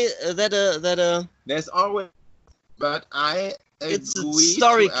they say that there's always, but I agree. It's a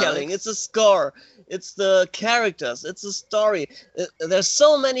storytelling. It's a score. It's the characters. It's a story. There's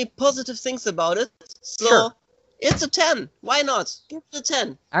so many positive things about it. So sure. It's a 10. Why not? Give it a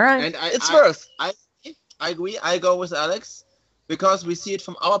 10. All right. And it's worth. I agree. I go with Alex because we see it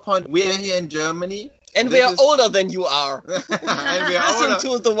from our point. We are here in Germany. And we are older than you are. And we are Listen older.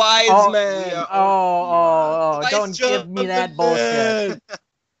 to the wise man. Oh, Wise don't give me that bullshit.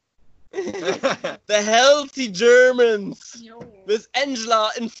 The healthy Germans No. with Angela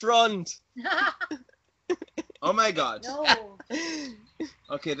in front. Oh my God. No.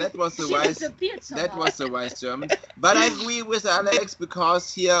 Okay, that was the She wise. disappeared somehow. That was the wise German. But I agree with Alex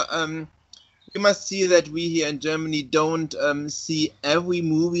because here, you must see that we here in Germany don't see every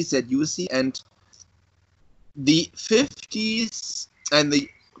movie that you see, and the 50s and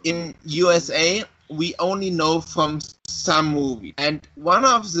in USA we only know from some movie. And one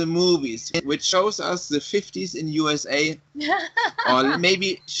of the movies which shows us the 50s in USA, or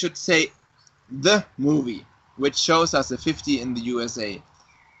maybe should say the movie which shows us the 50 in the USA,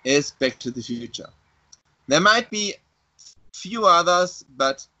 is Back to the Future. There might be few others,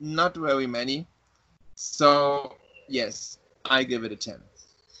 but not very many. So yes, I give it a 10.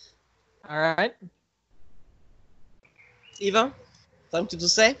 All right. Eva, something to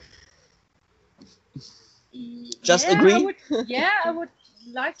say? Just agree? I would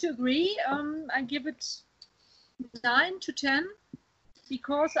like to agree. I give it 9 to 10.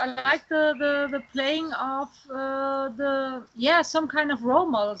 because I like the playing of some kind of role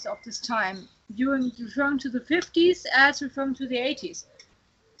models of this time, referring to the 50s as referring to the 80s.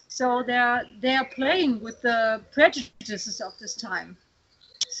 So they are playing with the prejudices of this time.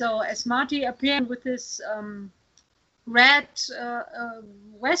 So as Marty appearing with this red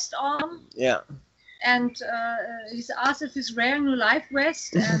vest on, and he's asked if he's wearing a life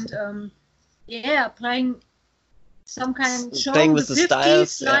vest, and playing some kind, showing with the the 50s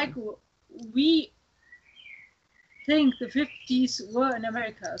styles, like we think the 50s were in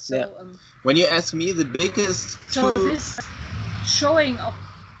America. So when you ask me, the biggest this showing of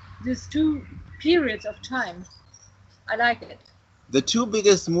these two periods of time, I like it. The two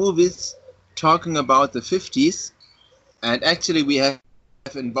biggest movies talking about the 50s, and actually we have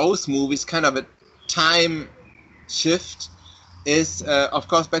in both movies kind of a time shift, is of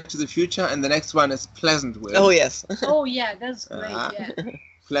course Back to the Future, and the next one is Pleasantville. Oh yes. Oh yeah, that's great.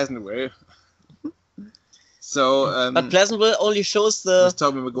 Pleasantville. So, but Pleasantville only shows the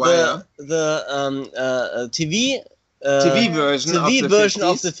Tobey Maguire. the TV TV version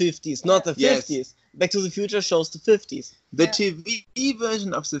of the 50s, not the 50s. Yes. Back to the Future shows the 50s. The TV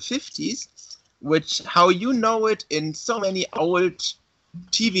version of the 50s, which how you know it in so many old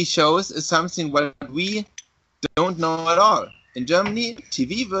TV shows, is something what we don't know at all. In Germany,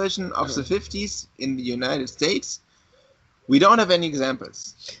 TV version of the 50s in the United States, we don't have any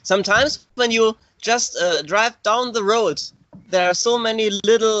examples. Sometimes when you just drive down the road, there are so many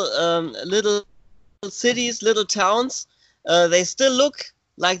little cities, little towns. They still look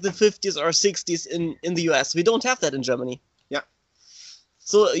like the 50s or 60s in the US. We don't have that in Germany. Yeah.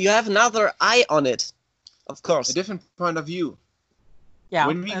 So you have another eye on it, of course. A different point of view. Yeah,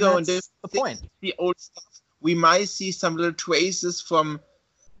 when we go in the point. The old stuff, we might see some little traces from,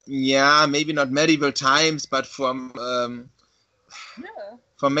 maybe not medieval times, but from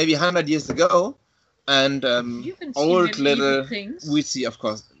maybe 100 years ago, and old little things. We see, of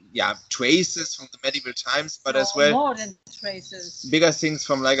course, traces from the medieval times, but as well more than traces, bigger things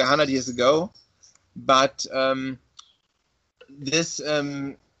from like 100 years ago. But this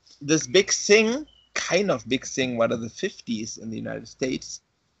big thing, kind of big thing, what are the 50s in the United States?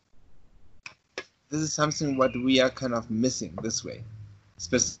 This is something what we are kind of missing this way,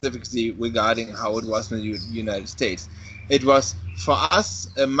 specifically regarding how it was in the United States. It was for us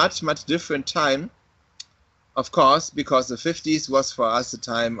a much different time, of course, because the 50s was for us a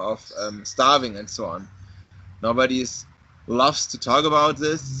time of starving and so on. Nobody loves to talk about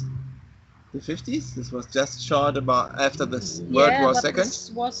this. The 50s? This was just short about after the World War II.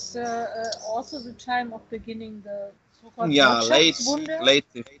 This was also the time of beginning the so-called late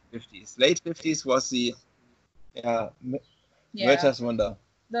 50s. Late 50s was the Wirtschaftswunder.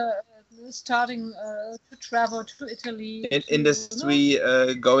 The starting to travel to Italy. Industry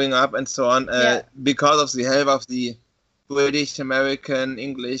going up and so on because of the help of the British, American,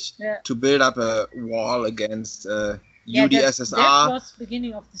 English to build up a wall against UdSSR. That was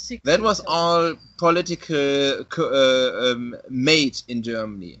beginning of the 60s. That was all political made in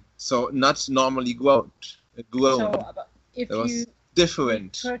Germany, so not normally grown. So, if it was you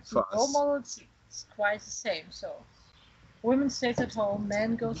different for us. Normal, it's quite the same. So, women stays at home,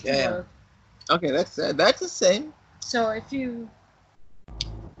 men goes to work. Okay, that's the same. So if you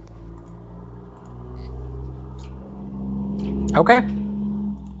Okay.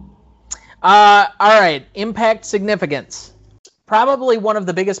 All right. Impact, significance. Probably one of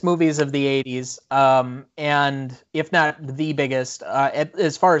the biggest movies of the 80s, and if not the biggest,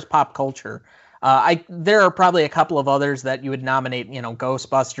 as far as pop culture. There are probably a couple of others that you would nominate,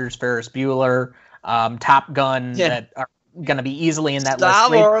 Ghostbusters, Ferris Bueller, Top Gun, that are going to be easily in that Star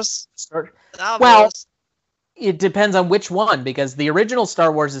list. Wars. Well, it depends on which one, because the original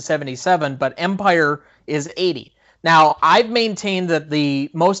Star Wars is 77, but Empire is 80. Now, I've maintained that the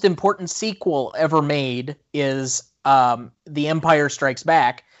most important sequel ever made is The Empire Strikes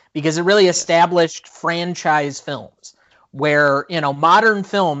Back, because it really established franchise films where, modern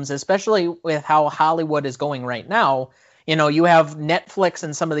films, especially with how Hollywood is going right now, you have Netflix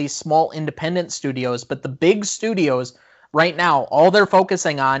and some of these small independent studios, but the big studios right now, all they're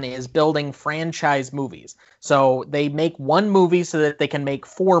focusing on is building franchise movies. So they make one movie so that they can make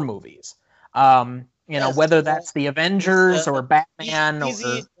 4 movies. Whether that's the Avengers or Batman.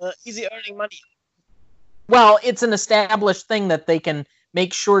 Easy earning money. Well, it's an established thing that they can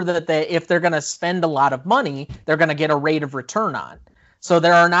make sure that if they're going to spend a lot of money, they're going to get a rate of return on. So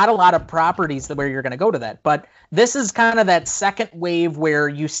there are not a lot of properties where you're going to go to that. But this is kind of that second wave where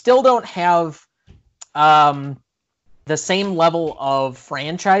you still don't have the same level of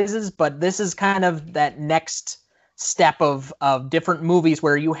franchises, but this is kind of that next step of different movies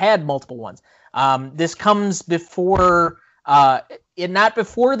where you had multiple ones. This comes before, not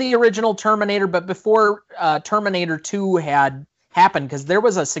before the original Terminator, but before Terminator 2 had happened, because there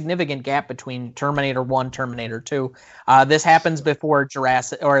was a significant gap between Terminator 1, Terminator 2. This happens before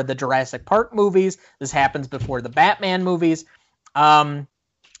the Jurassic Park movies. This happens before the Batman movies.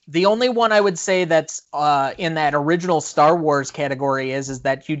 The only one I would say that's in that original Star Wars category is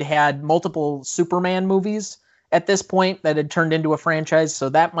that you'd had multiple Superman movies at this point that had turned into a franchise, so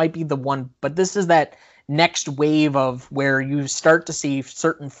that might be the one. But this is that next wave of where you start to see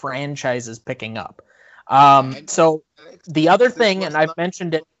certain franchises picking up. So the other thing, and I've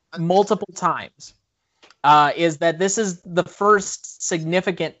mentioned it multiple times, is that this is the first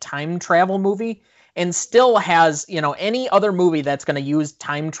significant time travel movie, and still has, any other movie that's going to use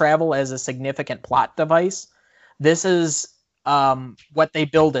time travel as a significant plot device. This is what they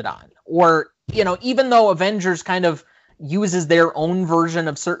build it on. Or, even though Avengers kind of uses their own version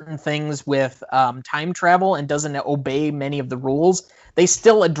of certain things with time travel and doesn't obey many of the rules, they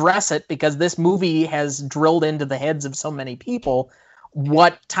still address it because this movie has drilled into the heads of so many people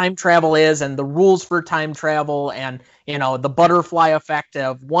what time travel is and the rules for time travel, and the butterfly effect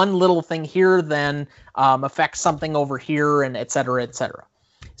of one little thing here then affects something over here, and et cetera, et cetera.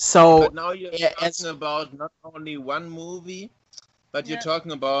 So but now you're talking about not only one movie, but you're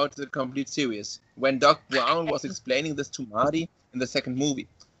talking about the complete series. When Doc Brown was explaining this to Marty in the second movie,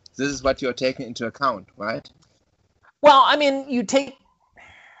 this is what you're taking into account, right? Well, I mean, you take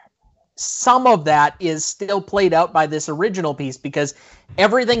some of that is still played out by this original piece, because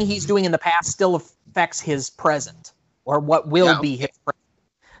everything he's doing in the past still affects his present, or what will be his present.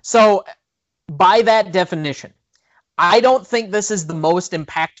 So by that definition, I don't think this is the most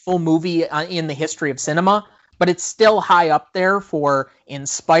impactful movie in the history of cinema, but it's still high up there for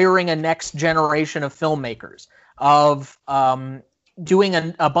inspiring a next generation of filmmakers, of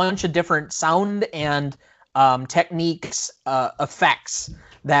doing a bunch of different sound and techniques, effects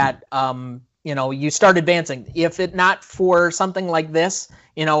that you start advancing. If it not for something like this,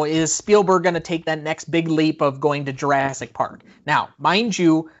 is Spielberg going to take that next big leap of going to Jurassic Park? Now, mind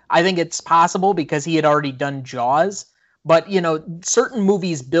you, I think it's possible because he had already done Jaws, but certain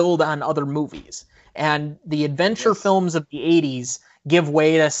movies build on other movies, and the adventure films of the 80s give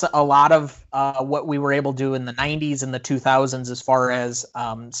way to a lot of what we were able to do in the 90s and the 2000s as far as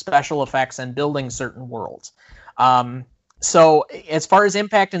special effects and building certain worlds. So as far as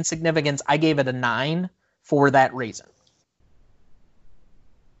impact and significance, I gave it a 9 for that reason.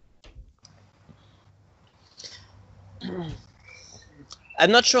 I'm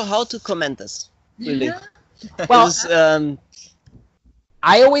not sure how to comment this, really. Well,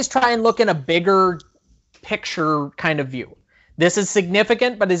 I always try and look in a bigger picture kind of view. This is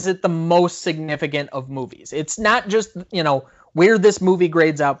significant, but is it the most significant of movies? It's not just, where this movie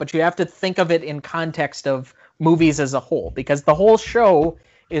grades out, but you have to think of it in context of movies as a whole, because the whole show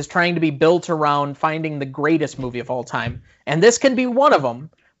is trying to be built around finding the greatest movie of all time. And this can be one of them,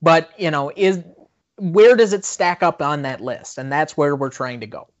 but, where does it stack up on that list? And that's where we're trying to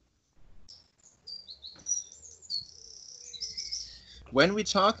go. When we're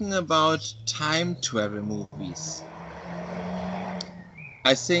talking about time travel movies,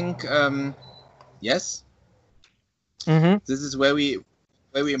 I think, yes, this is very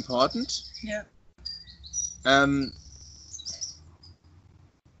important. Yeah.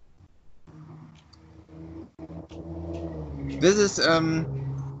 This is, should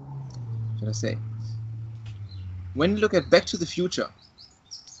I say, when you look at Back to the Future,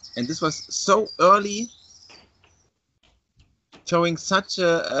 and this was so early, showing such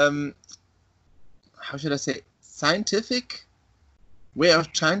a, how should I say, scientific way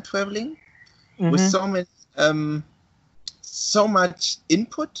of time traveling, with so much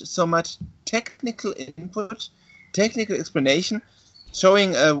input, so much technical input, technical explanation,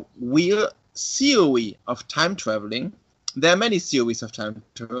 showing a real theory of time traveling. There are many theories of time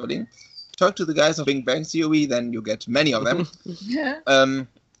traveling. Talk to the guys of Big Bang Theory, then you get many of them.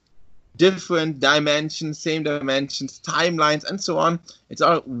 Different dimensions, same dimensions, timelines, and so on. It's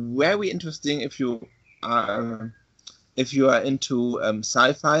all very interesting if you are into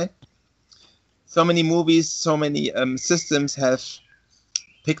sci-fi. So many movies, so many systems have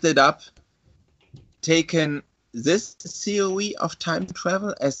picked it up, taken this theory of time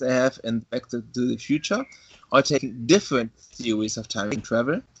travel as they have in Back to the Future, or taking different theories of time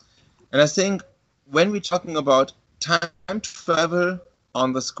travel. And I think when we're talking about time travel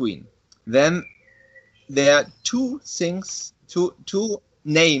on the screen, then there are two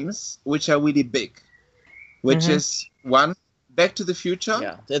names which are really big, which is one, Back to the Future.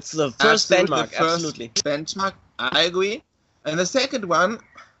 Yeah, that's the first benchmark. Absolutely. Benchmark. I agree. And the second one,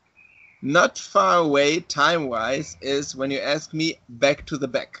 not far away time-wise, is when you ask me Back to the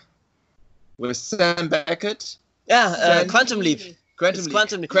Back with Sam Beckett. Yeah, Quantum Leap. Quantum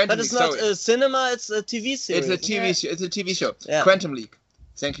Leap. But it's not a cinema, it's a TV series. It's a TV show. Yeah. Quantum Leap.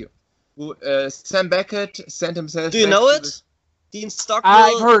 Thank you. Sam Beckett sent himself. Do you know it? Dean Stockwell?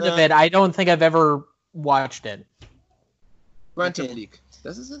 I've heard of it. I don't think I've ever watched it. Quantum Leap.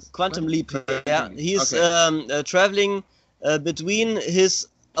 This is this? Quantum Leap. Quantum Yeah, Leap. he's Okay. traveling between his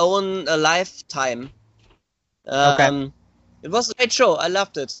own lifetime. Okay. It was a great show. I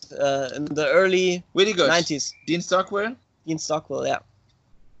loved it in the early Really good. 90s. Dean Stockwell. Dean Stockwell, yeah.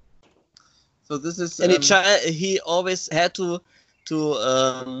 So this is. And he always had to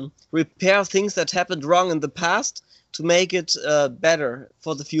repair things that happened wrong in the past to make it better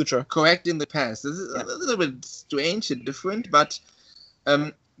for the future. Correct in the past. This is a little bit strange and different, but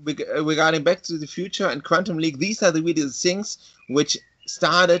regarding Back to the Future and Quantum League, these are really the things which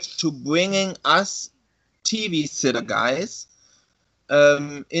started to bringing us TV sitter guys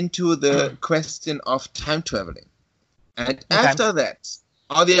into the question of time traveling. And after that,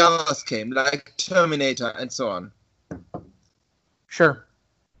 all the others came, like Terminator and so on. Sure.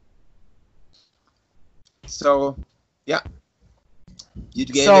 So, yeah. You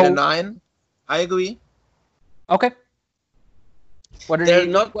gave it a 9. I agree. Okay. What are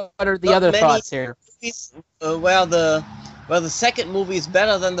the other thoughts here? Movies, where the second movie is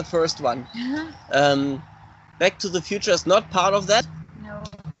better than the first one. Back to the Future is not part of that. No.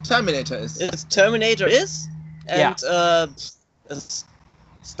 Terminator is. Terminator is, and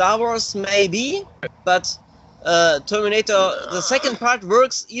Star Wars maybe, but Terminator, the second part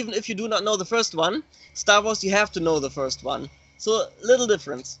works even if you do not know the first one. Star Wars, you have to know the first one. So, little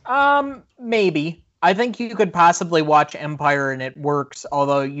difference. Maybe. I think you could possibly watch Empire and it works,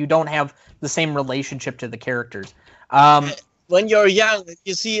 although you don't have the same relationship to the characters. When you're young,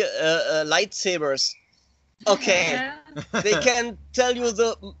 you see lightsabers. Okay, they can tell you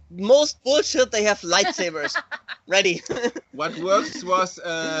the most bullshit. They have lightsabers ready. What worked was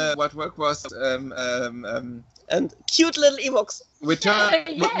and cute little Ewoks. Return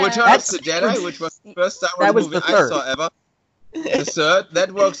of the Jedi, which was the first Star Wars movie I saw ever. The third,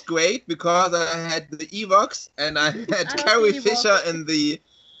 that works great because I had the Ewoks and I had Carrie Fisher in the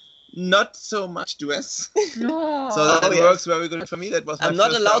not so much dress. No. So that works very good for me. That was my I'm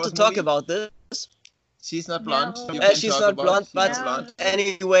not first allowed Star to Wars talk movie. about this. She's not blonde. No. You can She's talk not about blonde, it. but She's not blonde.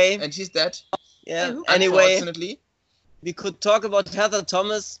 anyway, And she's dead. yeah. Who? Anyway, Unfortunately. we could talk about Heather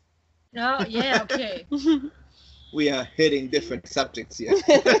Thomas. Oh, yeah, okay. We are hitting different subjects here.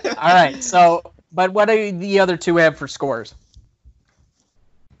 All right. So, but what do the other two have for scores?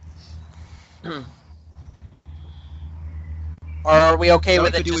 Or are we okay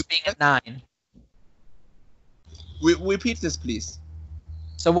with it just being a 9? Repeat this, please.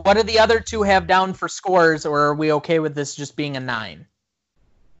 So what do the other two have down for scores, or are we okay with this just being a 9?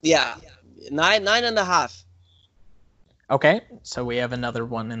 Yeah, 9.5. Okay, so we have another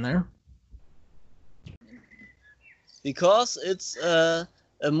one in there. Because it's a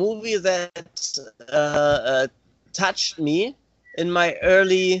movie that touched me in my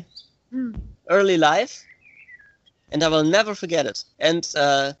early life, and I will never forget it. And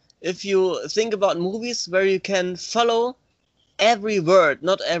if you think about movies where you can follow every word,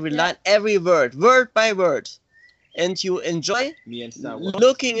 not every line, every word by word, and you enjoy Me and Star Wars.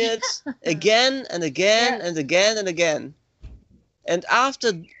 looking it again and again and again and again, and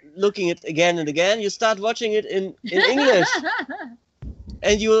after looking it again and again, you start watching it in English,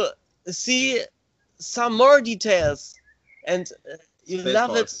 and you see some more details, and you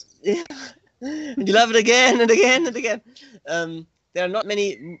love it. You love it again and again and again. There are not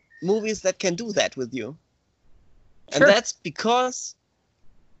many movies that can do that with you. Sure. And that's because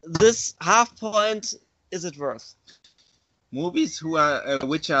this half point is it worth. Movies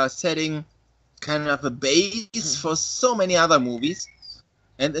which are setting kind of a base for so many other movies.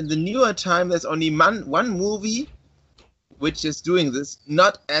 And in the newer time, there's only one movie which is doing this.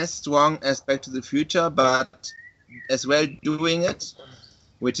 Not as strong as Back to the Future, but as well doing it,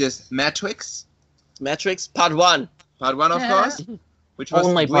 which is Matrix. Matrix Part 1. Part 1, of course. Which was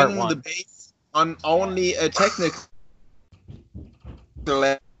Only part bringing one. the base on only a technical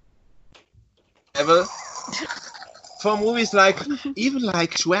level. For movies even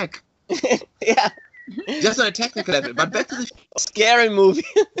like Shrek. Yeah. Just on a technical level. But Back to the Scary movie.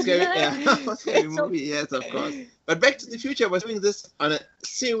 Scary movie, yes, of course. But Back to the Future was doing this on a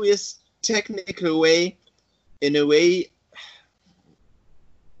serious, technical way, in a way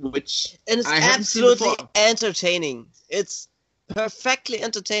which And it's I haven't seen absolutely before. entertaining. It's perfectly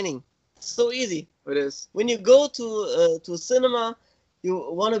entertaining. So easy. It is. When you go to cinema,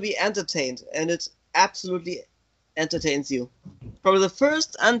 you want to be entertained, and it absolutely entertains you from the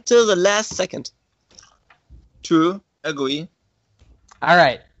first until the last second. True. Agree. All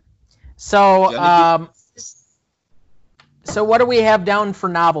right. So, Johnny, so what do we have down for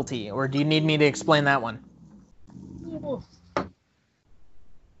novelty, or do you need me to explain that one?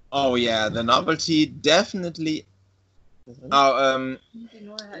 Oh yeah, the novelty definitely.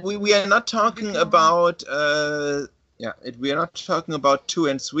 We are not talking about we are not talking about 2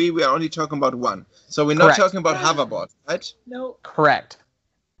 and 3. We are only talking about 1. So we're not Correct. talking about hoverboard, right? No. Correct.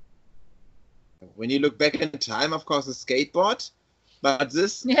 When you look back in time, of course, the skateboard, but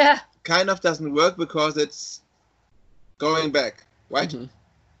this Yeah. kind of doesn't work because it's going back, right? Mhm.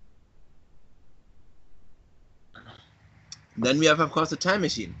 Then we have, of course, the time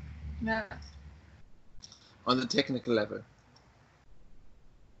machine Yeah. on the technical level.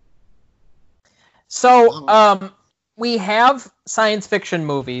 So, we have science fiction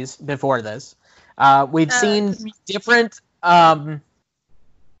movies before this. We've seen different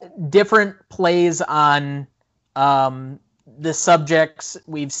plays on the subjects.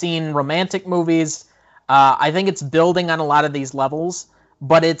 We've seen romantic movies. I think it's building on a lot of these levels,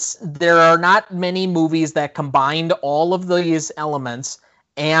 but there are not many movies that combined all of these elements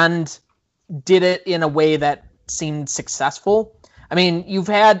and did it in a way that seemed successful. I mean, you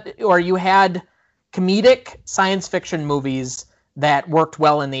had comedic science fiction movies that worked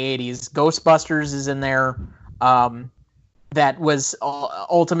well in the 80s. Ghostbusters is in there. That was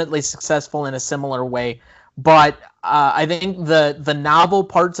ultimately successful in a similar way. But I think the novel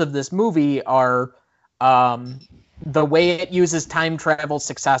parts of this movie are the way it uses time travel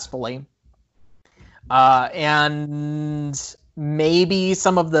successfully, and maybe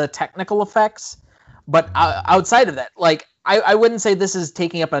some of the technical effects. But outside of that, like I wouldn't say this is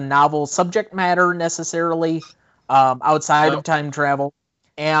taking up a novel subject matter necessarily outside of time travel.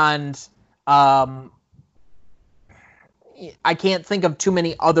 And I can't think of too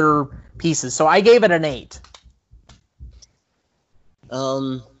many other pieces. So I gave it an 8.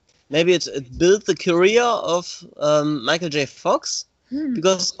 Maybe it built the career of Michael J. Fox,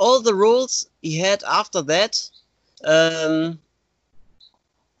 because all the roles he had after that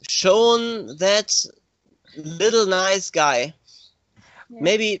shown that little nice guy. Yeah.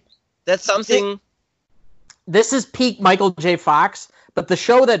 Maybe that's something. This is peak Michael J. Fox, but the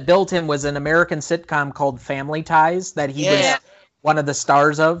show that built him was an American sitcom called Family Ties that he was one of the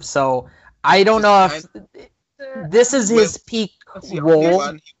stars of. So I don't know if this is his peak role.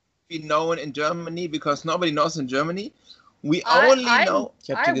 One be known in Germany because nobody knows in Germany. We I only know. Ich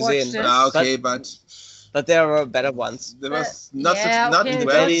hab I die watched gesehen. it. Okay, but there were better ones. there was not okay,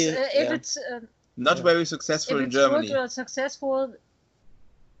 very if it's not very successful if in it's Germany. good or successful,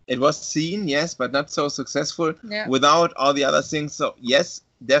 It was seen, yes, but not so successful yeah. without all the other things. So yes,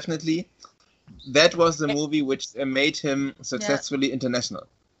 definitely, that was the movie which made him successfully international.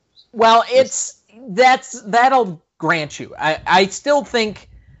 Well, that'll grant you. I still think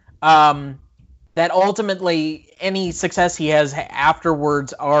that ultimately any success he has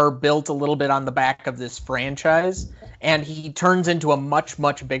afterwards are built a little bit on the back of this franchise, and he turns into a much,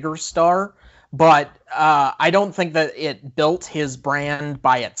 much bigger star. But I don't think that it built his brand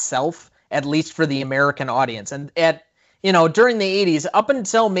by itself, at least for the American audience. And during the 80s, up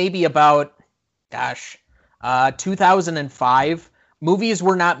until maybe about 2005, movies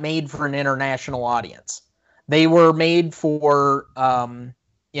were not made for an international audience. They were made for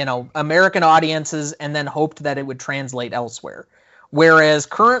American audiences, and then hoped that it would translate elsewhere. Whereas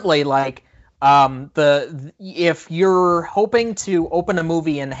currently, like if you're hoping to open a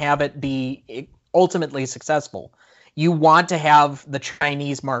movie and have it be ultimately successful, you want to have the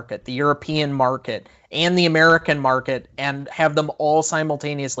Chinese market, the European market, and the American market, and have them all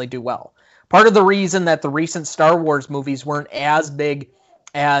simultaneously do well. Part of the reason that the recent Star Wars movies weren't as big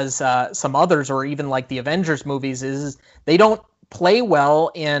as some others, or even like the Avengers movies, is they don't play well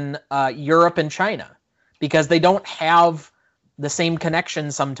in Europe and China because they don't have the same connection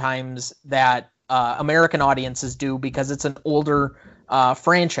sometimes that American audiences do, because it's an older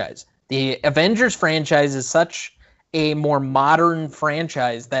franchise. The Avengers franchise is such a more modern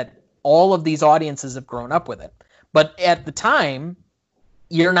franchise that all of these audiences have grown up with it. But at the time,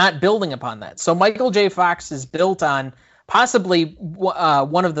 you're not building upon that. So Michael J. Fox is built on possibly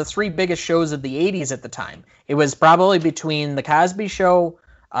one of the 3 biggest shows of the 80s at the time. It was probably between The Cosby Show,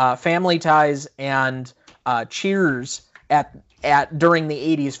 Family Ties, and Cheers during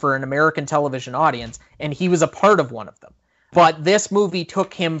the 80s for an American television audience, and he was a part of one of them. But this movie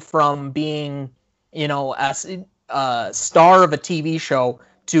took him from being, a star of a TV show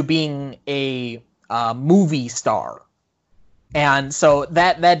to being a movie star. And so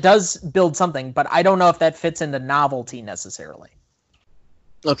that does build something, but I don't know if that fits into novelty necessarily.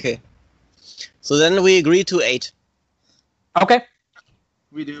 Okay. So then we agree to 8. Okay.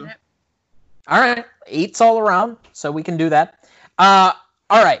 We do. Yep. All right. 8's all around, so we can do that. All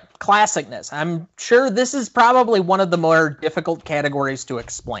right. Classicness. I'm sure this is probably one of the more difficult categories to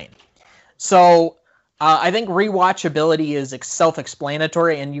explain. So I think rewatchability is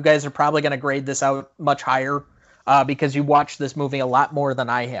self-explanatory, and you guys are probably going to grade this out much higher because you watched this movie a lot more than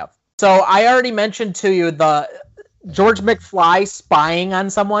I have. So I already mentioned to you the George McFly spying on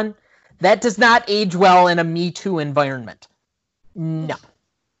someone. That does not age well in a Me Too environment. No.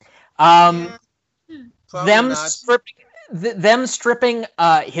 Probably Them not. stripping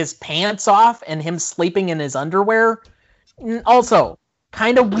his pants off and him sleeping in his underwear, also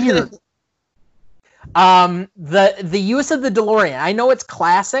kind of weird. The use of the DeLorean, I know it's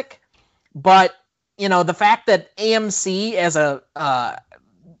classic, but the fact that AMC as a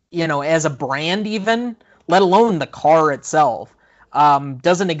as a brand, even let alone the car itself,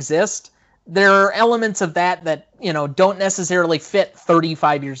 doesn't exist. There are elements of that don't necessarily fit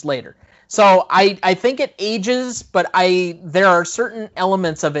 35 years later. So I think it ages, but there are certain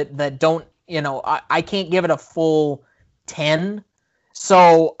elements of it that don't, I can't give it a full 10.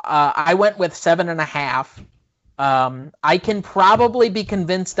 So I went with 7.5. I can probably be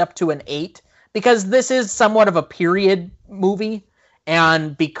convinced up to an 8 because this is somewhat of a period movie.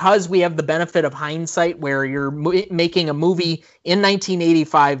 And because we have the benefit of hindsight where you're making a movie in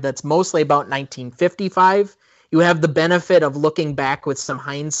 1985 that's mostly about 1955, you have the benefit of looking back with some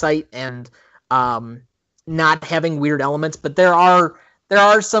hindsight and not having weird elements. But there are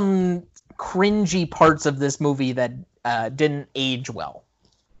some cringy parts of this movie that didn't age well.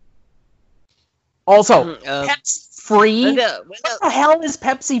 Also, Pepsi free? What the hell is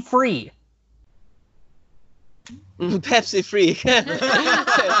Pepsi free? Pepsi free.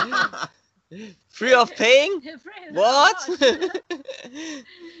 Free of paying? What?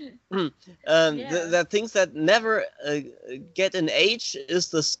 The things that never get an age is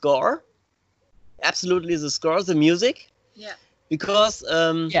the score. Absolutely, the score, the music. Yeah. Because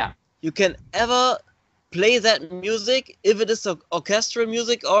you can ever play that music if it is orchestral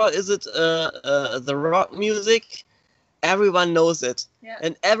music or is it the rock music. Everyone knows it,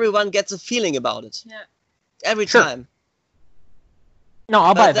 and everyone gets a feeling about it. Yeah. Every time. No,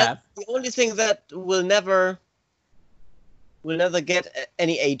 I'll buy that. The only thing that will never get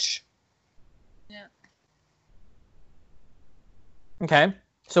any age. Yeah. Okay.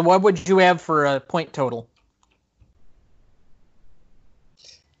 So what would you have for a point total?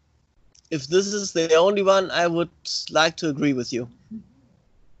 If this is the only one, I would like to agree with you.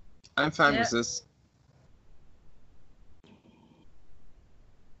 I'm fine with this.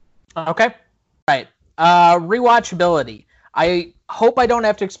 Okay. Right. Rewatchability. I hope I don't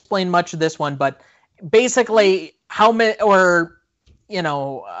have to explain much of this one, but basically, how many, do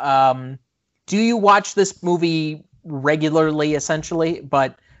you watch this movie regularly, essentially,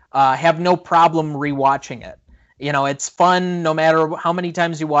 but have no problem rewatching it? It's fun no matter how many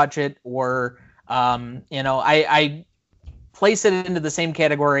times you watch it, or, I place it into the same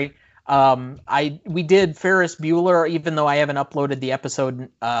category. We did Ferris Bueller, even though I haven't uploaded the episode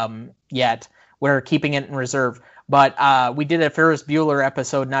yet. We're keeping it in reserve. But we did a Ferris Bueller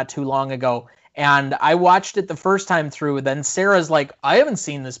episode not too long ago, and I watched it the first time through. Then Sarah's like, I haven't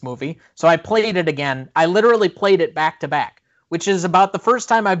seen this movie. So I played it again. I literally played it back to back, which is about the first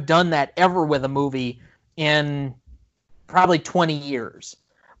time I've done that ever with a movie in probably 20 years.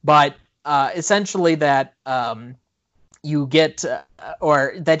 But essentially that you get,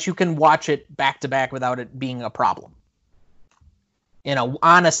 or that you can watch it back to back without it being a problem.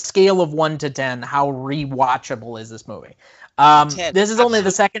 On a scale of 1 to 10, how rewatchable is this movie? This is only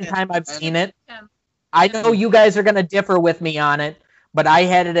the second time I've seen it. I know you guys are going to differ with me on it, but I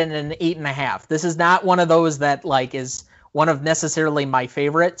had it in an 8.5. This is not one of those that is one of necessarily my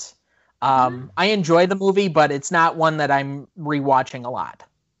favorites. I enjoy the movie, but it's not one that I'm rewatching a lot.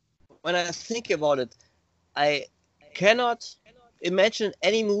 When I think about it, I cannot imagine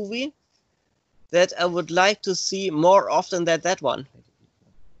any movie that I would like to see more often than that one.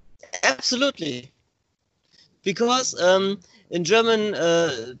 Absolutely. Because in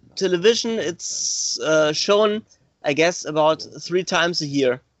German television, it's shown, I guess, about 3 times a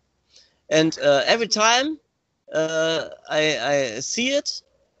year. And every time I see it,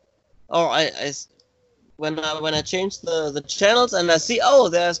 or when I change the channels and I see,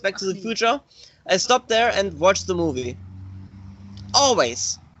 there's Back to the Future, I stop there and watch the movie.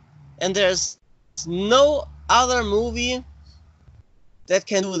 Always. And there's no other movie that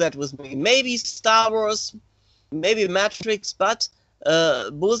can do that with me. Maybe Star Wars, maybe Matrix, but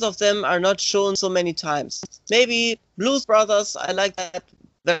both of them are not shown so many times. Maybe Blues Brothers, I like that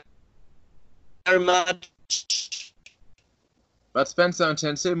very much. But Spencer and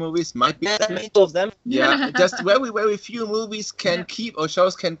Tensil movies might be Two of them. Yeah, just very few movies can keep, or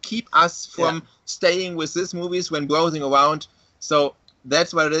shows can keep us from staying with these movies when browsing around. So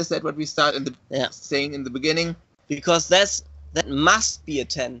that's what it is. That's what we start in the saying in the beginning. Because that must be a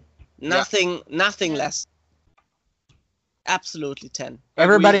 10. Nothing less. Absolutely 10.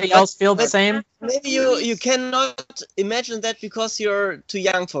 Everybody else feel the same? Maybe you cannot imagine that because you're too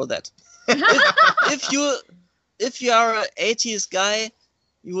young for that. If you are an 80s guy,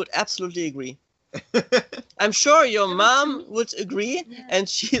 you would absolutely agree. I'm sure your mom would agree, and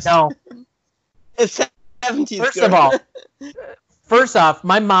she's a 70s girl. First off,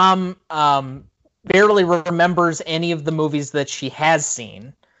 my mom barely remembers any of the movies that she has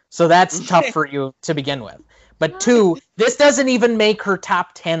seen, so that's tough for you to begin with. But two, this doesn't even make her top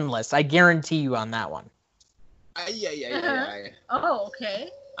 10 list. I guarantee you on that one. Yeah. Oh, okay.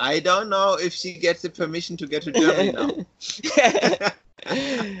 I don't know if she gets the permission to get to Germany now.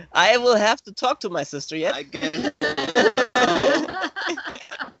 I will have to talk to my sister yet. I guess.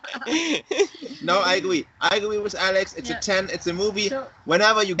 No, I agree. I agree with Alex. It's a 10. It's a movie. So,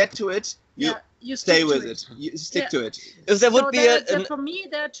 whenever you get to it, you stay with it. You stick to it. If there would be for me,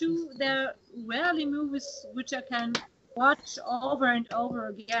 there are rarely movies which I can watch over and over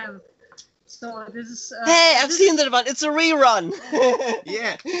again. So this is. Hey, I've seen that one. It's a rerun.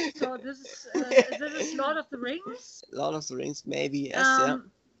 Yeah. So this is Lord of the Rings. Lord of the Rings, maybe. Yes.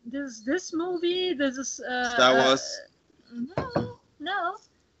 This movie. This is Star Wars. No.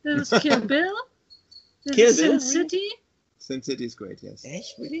 This is Kill Bill. This Kill is Bill? Sin City. Sin City is great. Yes.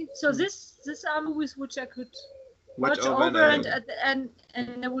 Really? So these are movies which I could watch over and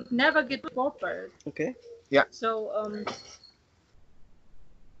I would never get bored by it. Okay. Yeah. So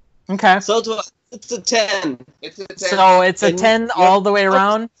Okay. So it's a 10. It's a 10. So it's a 10 all the way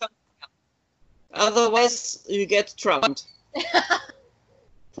around? Otherwise, you get trumped.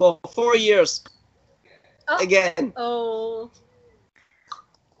 For 4 years. Again. Oh.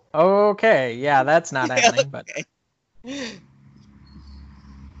 Okay, yeah, that's not happening, but...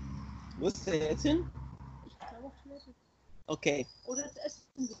 Was der jetzt hin? Okay.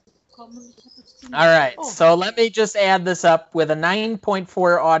 All right, so let me just add this up with a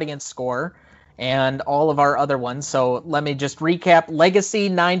 9.4 audience score and all of our other ones. So let me just recap. Legacy,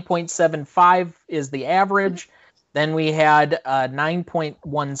 9.75 is the average. Then we had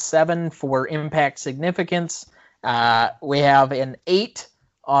 9.17 for impact significance. We have an 8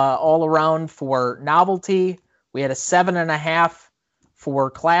 all around for novelty. We had a 7.5 for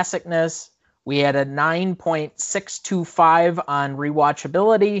classicness. We had a 9.625 on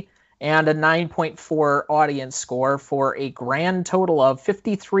rewatchability and a 9.4 audience score for a grand total of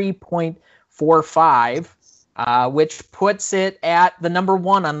 53.45, which puts it at the number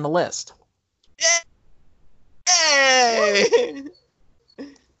 1 on the list. Hey!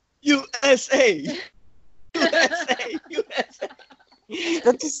 USA! USA!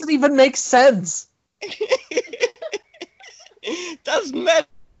 That doesn't even make sense. Doesn't matter.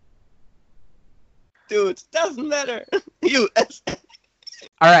 Dude, doesn't matter. USA.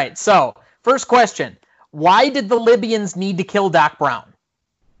 All right, so first question. Why did the Libyans need to kill Doc Brown?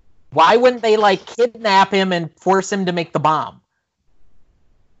 Why wouldn't they, kidnap him and force him to make the bomb?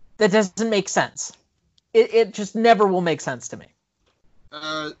 That doesn't make sense. It just never will make sense to me.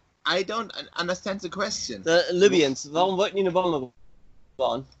 I don't understand the question. The Libyans, warum wollten die eine Bombe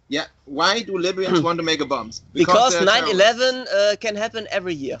bauen? Yeah, why do Libyans want to make a bomb? Because 9/11 can happen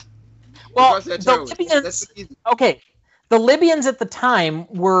every year. Well, Because they're the terrorists. Libyans, That's the reason. okay, the Libyans at the time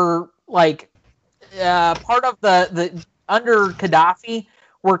were part of the under Gaddafi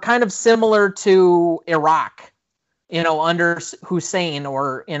were kind of similar to Iraq, under Hussein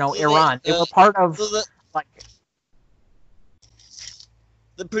or Iran. They were part of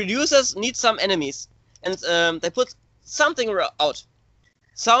the producers need some enemies, and they put something out.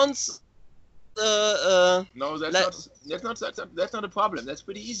 Sounds. No, that's not a problem. That's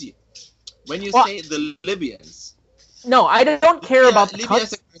pretty easy. When you say the Libyans. No, I don't care about the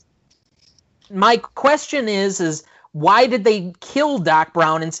Libyans. My question is why did they kill Doc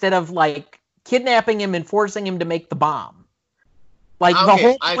Brown instead of kidnapping him and forcing him to make the bomb? The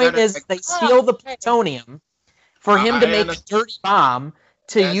whole point is they steal the plutonium for him to make a dirty bomb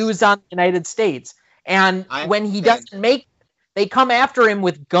to use on the United States. And when he doesn't make it, they come after him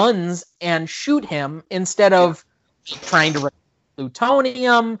with guns and shoot him instead of trying to recover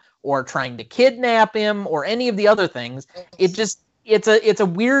plutonium or trying to kidnap him or any of the other things. It's a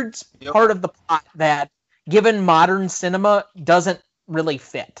weird part of the plot that, given modern cinema, doesn't really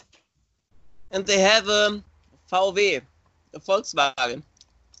fit. And they have a VW, a Volkswagen.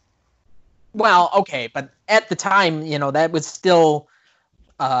 Well, okay, but at the time, that was still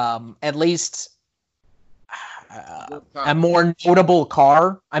at least a more notable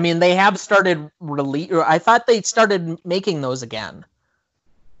car. I mean, they have started I thought they started making those again.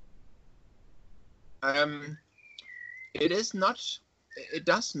 It is not. It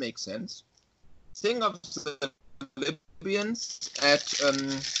does make sense. Think of the Libyans at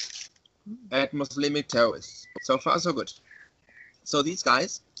Muslimic terrorists. So far, so good. So these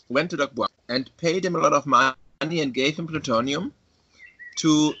guys went to Doc Brown and paid him a lot of money and gave him plutonium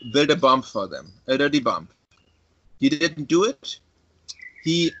to build a bomb for them, a dirty bomb. He didn't do it.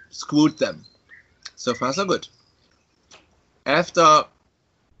 He screwed them. So far, so good. After a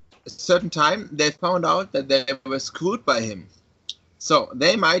certain time, they found out that they were screwed by him. So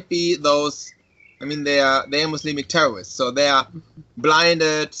they might be those. I mean, they are Muslimic terrorists. So they are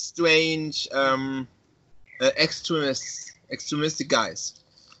blinded, strange, extremistic guys.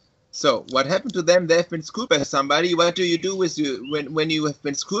 So what happened to them? They have been screwed by somebody. What do you do with when you have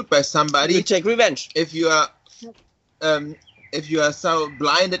been screwed by somebody? You take revenge. If you are so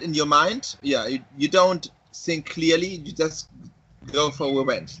blinded in your mind, you don't think clearly. You just go for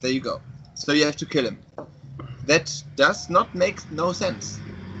revenge. There you go. So you have to kill him. That does not make no sense.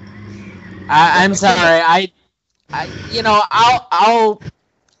 I'm sorry. I'll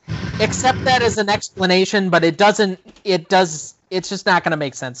accept that as an explanation, but it doesn't. It's just not going to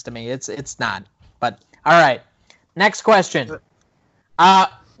make sense to me. It's not. But all right. Next question.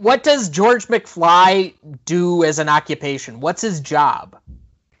 What does George McFly do as an occupation? What's his job?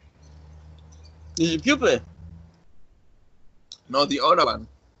 He's a pupil. No, the older one.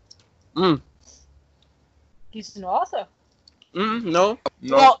 He's an author. No.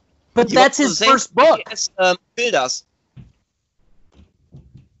 Well, but that's his first book. As Bill does.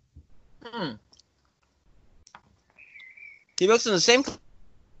 He works in the same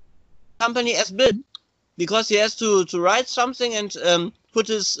company as Bill because he has to write something and put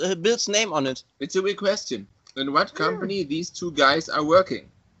his Bill's name on it. It's a weird question. In what company these two guys are working?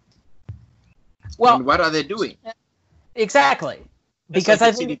 Well, and what are they doing? Exactly. Because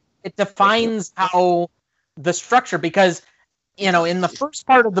I think it defines how the structure, because, in the first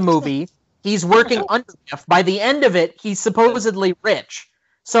part of the movie, he's working under Biff. By the end of it, he's supposedly rich.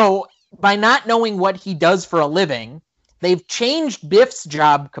 So by not knowing what he does for a living, they've changed Biff's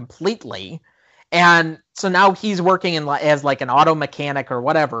job completely. And so now he's working as like an auto mechanic or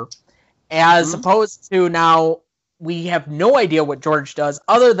whatever, as opposed to now we have no idea what George does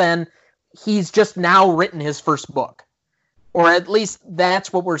other than he's just now written his first book. Or at least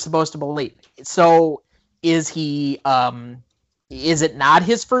that's what we're supposed to believe. So is he, is it not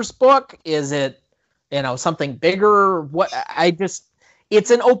his first book? Is it, something bigger? What? It's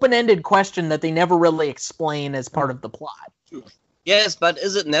an open-ended question that they never really explain as part of the plot. Yes, but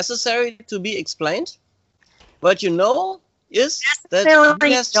is it necessary to be explained? What you know is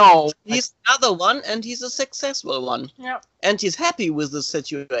that he's another one and he's a successful one. Yeah. And he's happy with the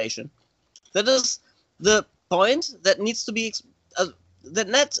situation. That is the point that needs to be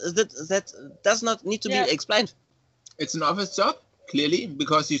that does not need to be explained. It's an office job, clearly,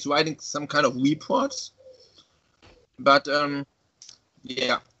 because he's writing some kind of reports. But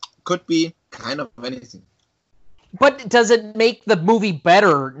could be kind of anything. But does it make the movie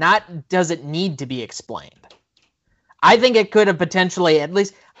better? Not does it need to be explained? I think it could have potentially, at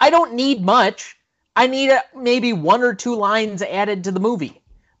least, I don't need much. I need maybe 1 or 2 lines added to the movie.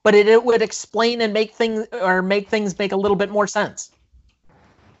 But it would explain and make things make a little bit more sense.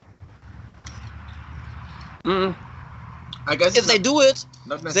 I guess if they do it,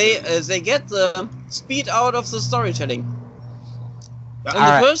 they get the speed out of the storytelling.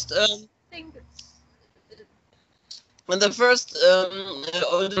 Yeah. And the first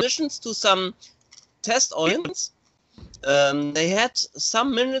auditions to some test audience, they had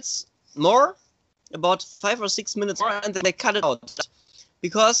some minutes more, about 5 or 6 minutes more, and then they cut it out.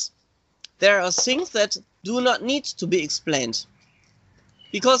 Because there are things that do not need to be explained.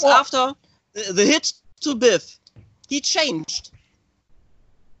 Because after the hit to Biff, he changed.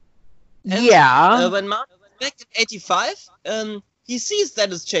 And, when Mark went back in 85, he sees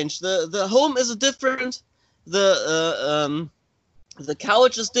that it's changed. The home is different, the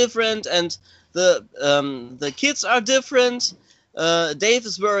couch is different, and the kids are different. Dave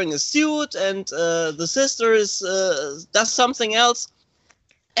is wearing a suit, and the sister does something else.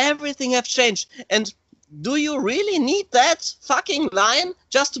 Everything have changed, and do you really need that fucking line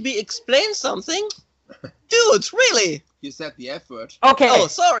just to be explained something? Dude, really? You said the F word. Okay. Oh,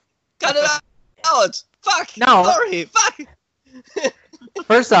 sorry. Cut it out. Fuck. No. Sorry. Fuck.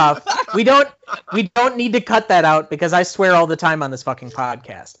 First off, we don't need to cut that out because I swear all the time on this fucking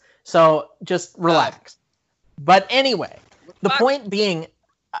podcast. So just relax. But anyway, the point being,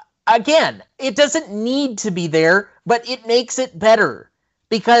 again, it doesn't need to be there, but it makes it better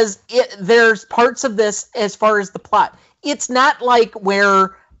because there's parts of this as far as the plot. It's not like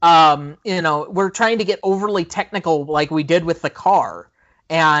where we're trying to get overly technical like we did with the car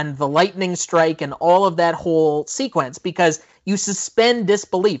and the lightning strike and all of that whole sequence because you suspend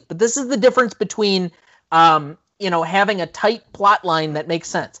disbelief. But this is the difference between having a tight plot line that makes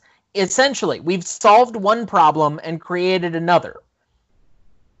sense. Essentially, we've solved one problem and created another.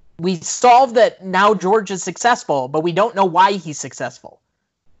 We solved that now George is successful, but we don't know why he's successful.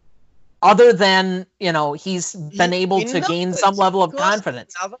 Other than, he's been able to gain some level of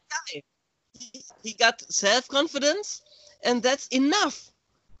confidence. He got self-confidence, and that's enough.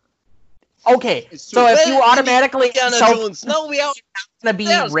 Okay, so if you automatically no, we are gonna be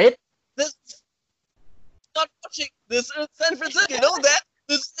rich. This not watching. This is San Francisco. You know that?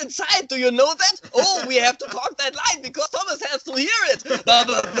 This is inside. Do you know that? Oh, we have to talk that line because Thomas has to hear it.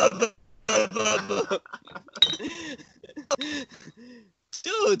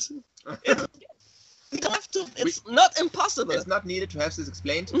 Dude, we don't have to. It's not impossible. It's not needed to have this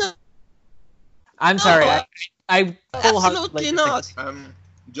explained. No. I'm sorry. I absolutely not.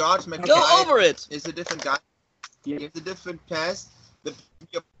 George McKay Go over it. Is a different guy. He has a different past.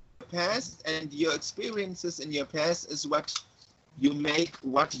 Your past and your experiences in your past is what you make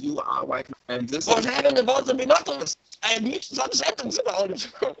what you are right now. And this what happened about the binoculars? I need some sentence about it.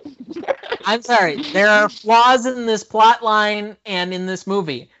 I'm sorry. There are flaws in this plot line and in this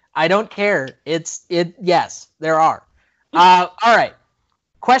movie. I don't care. Yes, there are. All right.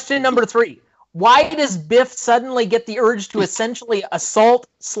 Question number 3. Why does Biff suddenly get the urge to essentially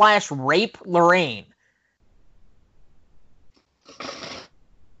assault/rape Lorraine?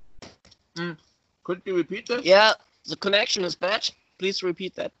 Could you repeat that? Yeah, the connection is bad. Please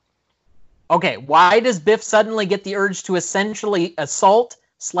repeat that. Okay, why does Biff suddenly get the urge to essentially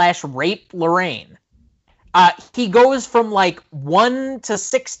assault/rape Lorraine? He goes from like 1 to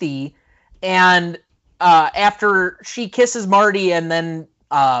 60, and after she kisses Marty and then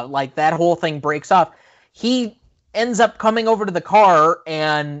like that whole thing breaks off, he ends up coming over to the car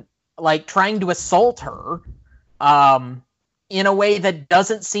and like trying to assault her in a way that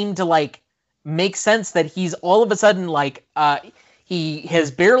doesn't seem to like make sense, that he's all of a sudden like he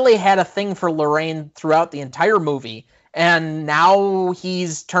has barely had a thing for Lorraine throughout the entire movie, and now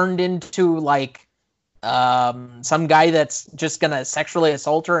he's turned into like some guy that's just gonna sexually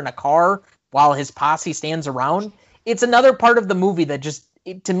assault her in a car while his posse stands around. It's another part of the movie that just,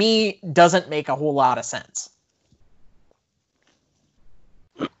 to me, doesn't make a whole lot of sense.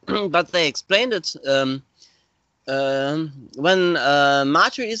 But they explained it when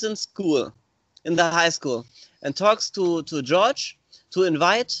Marjorie is in school, in the high school, and talks to George to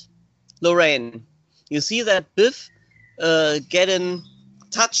invite Lorraine. You see that Biff get in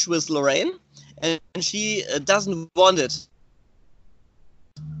touch with Lorraine, and she doesn't want it.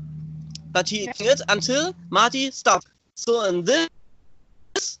 But he did it until Marty stopped. So in this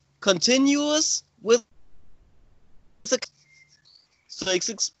continues with the... So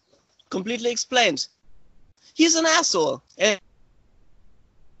it's completely explained. He's an asshole. And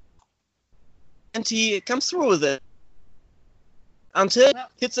he comes through with it. Until it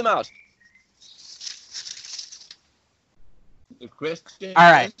hits him out. The question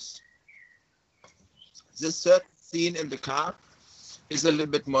All right. is, this certain scene in the car is a little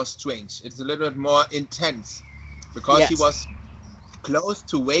bit more strange. It's a little bit more intense because he was close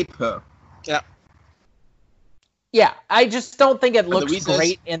to rape her. Yeah. Yeah, I just don't think it looks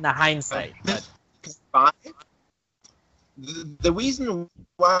great in the hindsight. But... The reason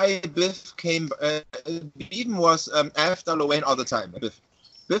why Biff came even was after Lorraine all the time.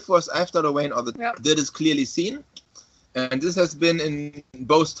 Biff was after Lorraine all the time. That is clearly seen. And this has been in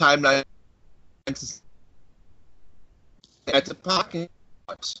both timelines. At the parking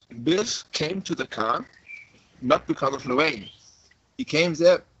lot, Biff came to the car not because of Lorraine. He came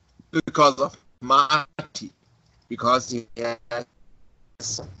there because of Marty. Because he has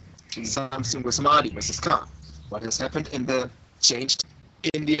something with Marty, with his car. What has happened in the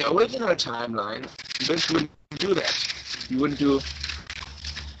original timeline, Biff wouldn't do that. He wouldn't do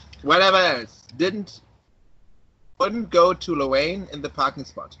whatever else. Wouldn't go to Lorraine in the parking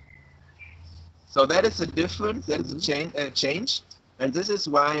spot. So that is a difference. That is a change, and this is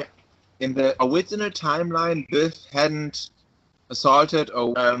why in the original timeline, Biff hadn't assaulted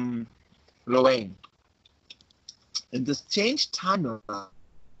Lorraine. In this changed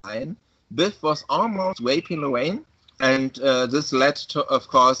timeline, Biff was almost raping Lorraine, and this led to, of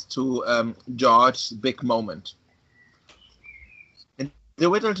course, to George's big moment. In the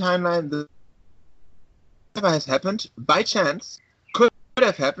original timeline, this never has happened by chance. Could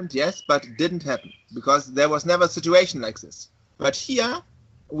have happened, yes, but didn't happen because there was never a situation like this. But here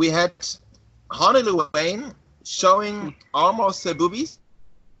we had Horny Lorraine showing almost her boobies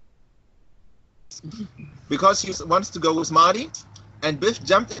because she wants to go with Marty, and Biff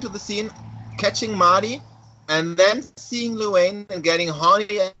jumped into the scene, catching Marty, and then seeing Lorraine and getting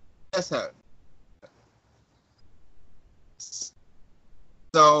horny as hell.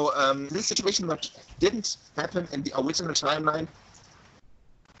 So this situation that didn't happen in the original timeline,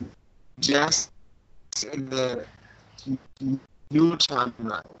 just in the new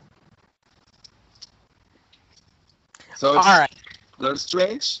timeline. So it's a little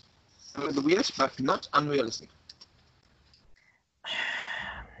strange, a little weird, but not unrealistic.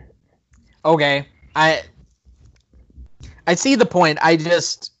 Okay, I see the point. I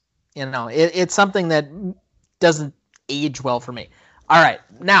just, it's something that doesn't age well for me. All right,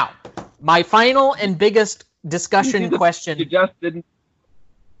 now my final and biggest discussion question. You just didn't.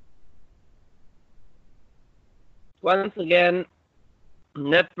 Once again,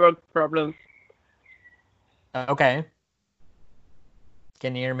 network problems. Okay.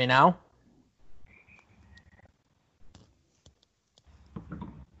 Can you hear me now?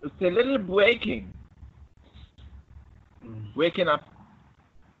 It's a little breaking. Waking up.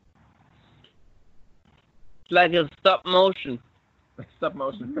 It's like a stop motion. Stop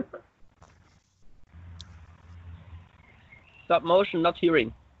motion. Stop motion, not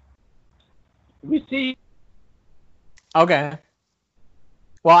hearing. We see. Okay.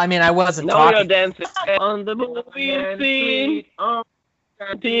 Well, I mean, I wasn't now talking. You're dancing on the movie scene. All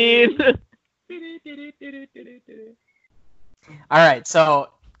right, so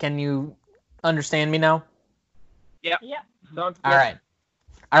can you understand me now? Yeah. Sounds good.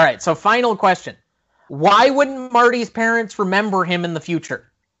 All right, so final question. Why wouldn't Marty's parents remember him in the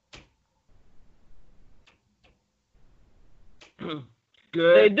future? Good.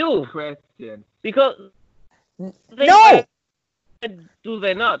 They do. Question. Because No! Do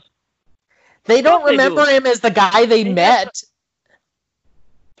they not? They don't They remember do. him as the guy they met.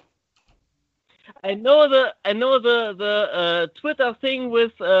 I know the Twitter thing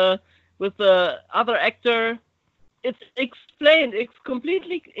with the other actor. It's explained. It's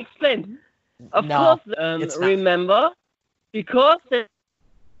completely explained. Of No, course, it's not. remember, because they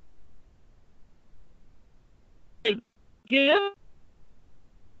give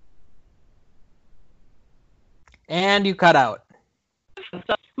And you cut out.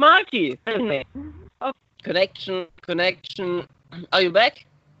 Marty. Connection. Are you back?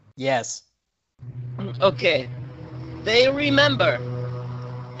 Yes. Okay. They remember.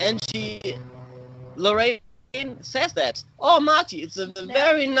 And Lorraine says that. Oh, Marty, it's a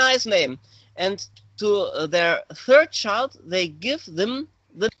very nice name. And to their third child, they give them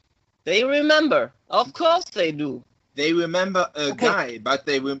they remember. Of course they do. They remember a guy, but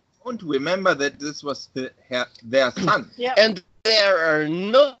they won't remember that this was their son. Yeah. And there are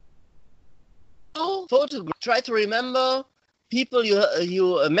no photographs. Try to remember people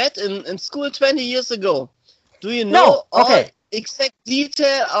you met in school 20 years ago. Do you know all exact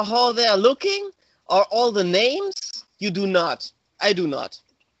detail of how they are looking or all the names? You do not. I do not.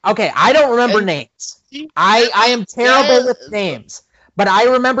 Okay, I don't remember names. I am terrible with names. But I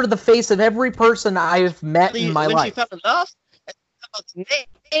remember the face of every person I've met in my when life. she fell in love,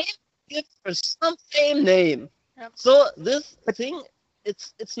 name, give her some same name. Yep. So this thing,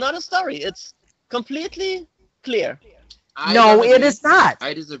 it's not a story. It's completely clear. No, it is not.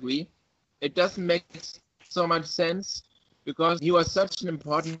 I disagree. It doesn't make so much sense because he was such an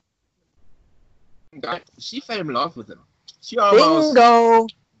important guy. She fell in love with him. She almost Bingo.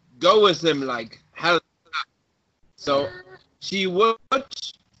 go with him like hell. So she would.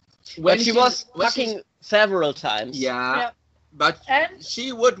 When she was fucking several times. Yeah. Yeah. But And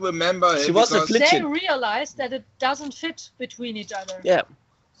she would remember him. She was because afflicted. they realized that it doesn't fit between each other. Yeah.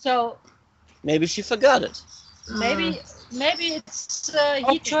 So Maybe she forgot it. maybe it's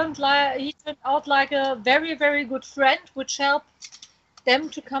he turned out like a very, very good friend, which helped them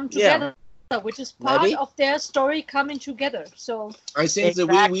to come together, which is part Maybe. of their story coming together. So I think the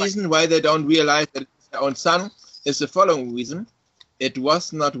real reason why they don't realize that it's their own son is the following reason. It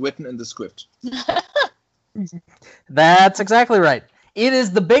was not written in the script. That's exactly right. It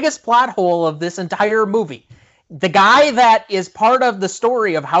is the biggest plot hole of this entire movie. the guy that is part of the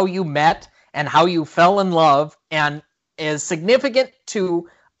story of how you met and how you fell in love and is significant to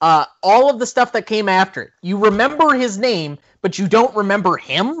all of the stuff that came after it. You remember his name, but you don't remember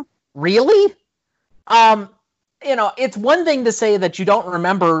him? Really? It's one thing to say that you don't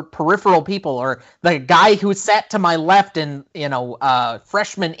remember peripheral people or the guy who sat to my left in,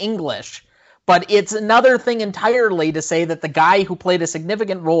 freshman English. But it's another thing entirely to say that the guy who played a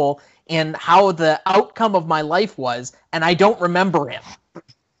significant role in how the outcome of my life was, and I don't remember him.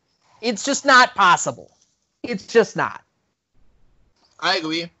 It's just not possible. It's just not. I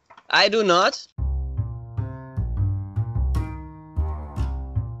agree. I do not.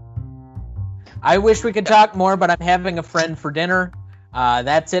 I wish we could talk more, but I'm having a friend for dinner.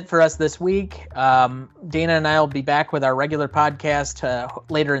 That's it for us this week. Dana and I will be back with our regular podcast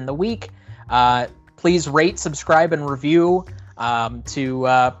later in the week. Please rate, subscribe, and review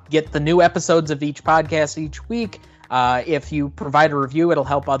to get the new episodes of each podcast each week. If you provide a review, it'll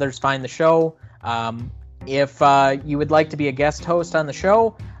help others find the show. If you would like to be a guest host on the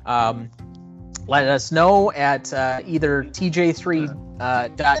show, let us know at either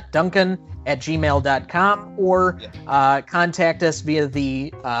tj3.duncan@gmail.com or contact us via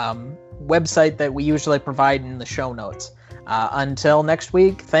the website that we usually provide in the show notes. Until next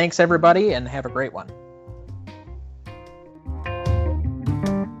week, thanks everybody and have a great one.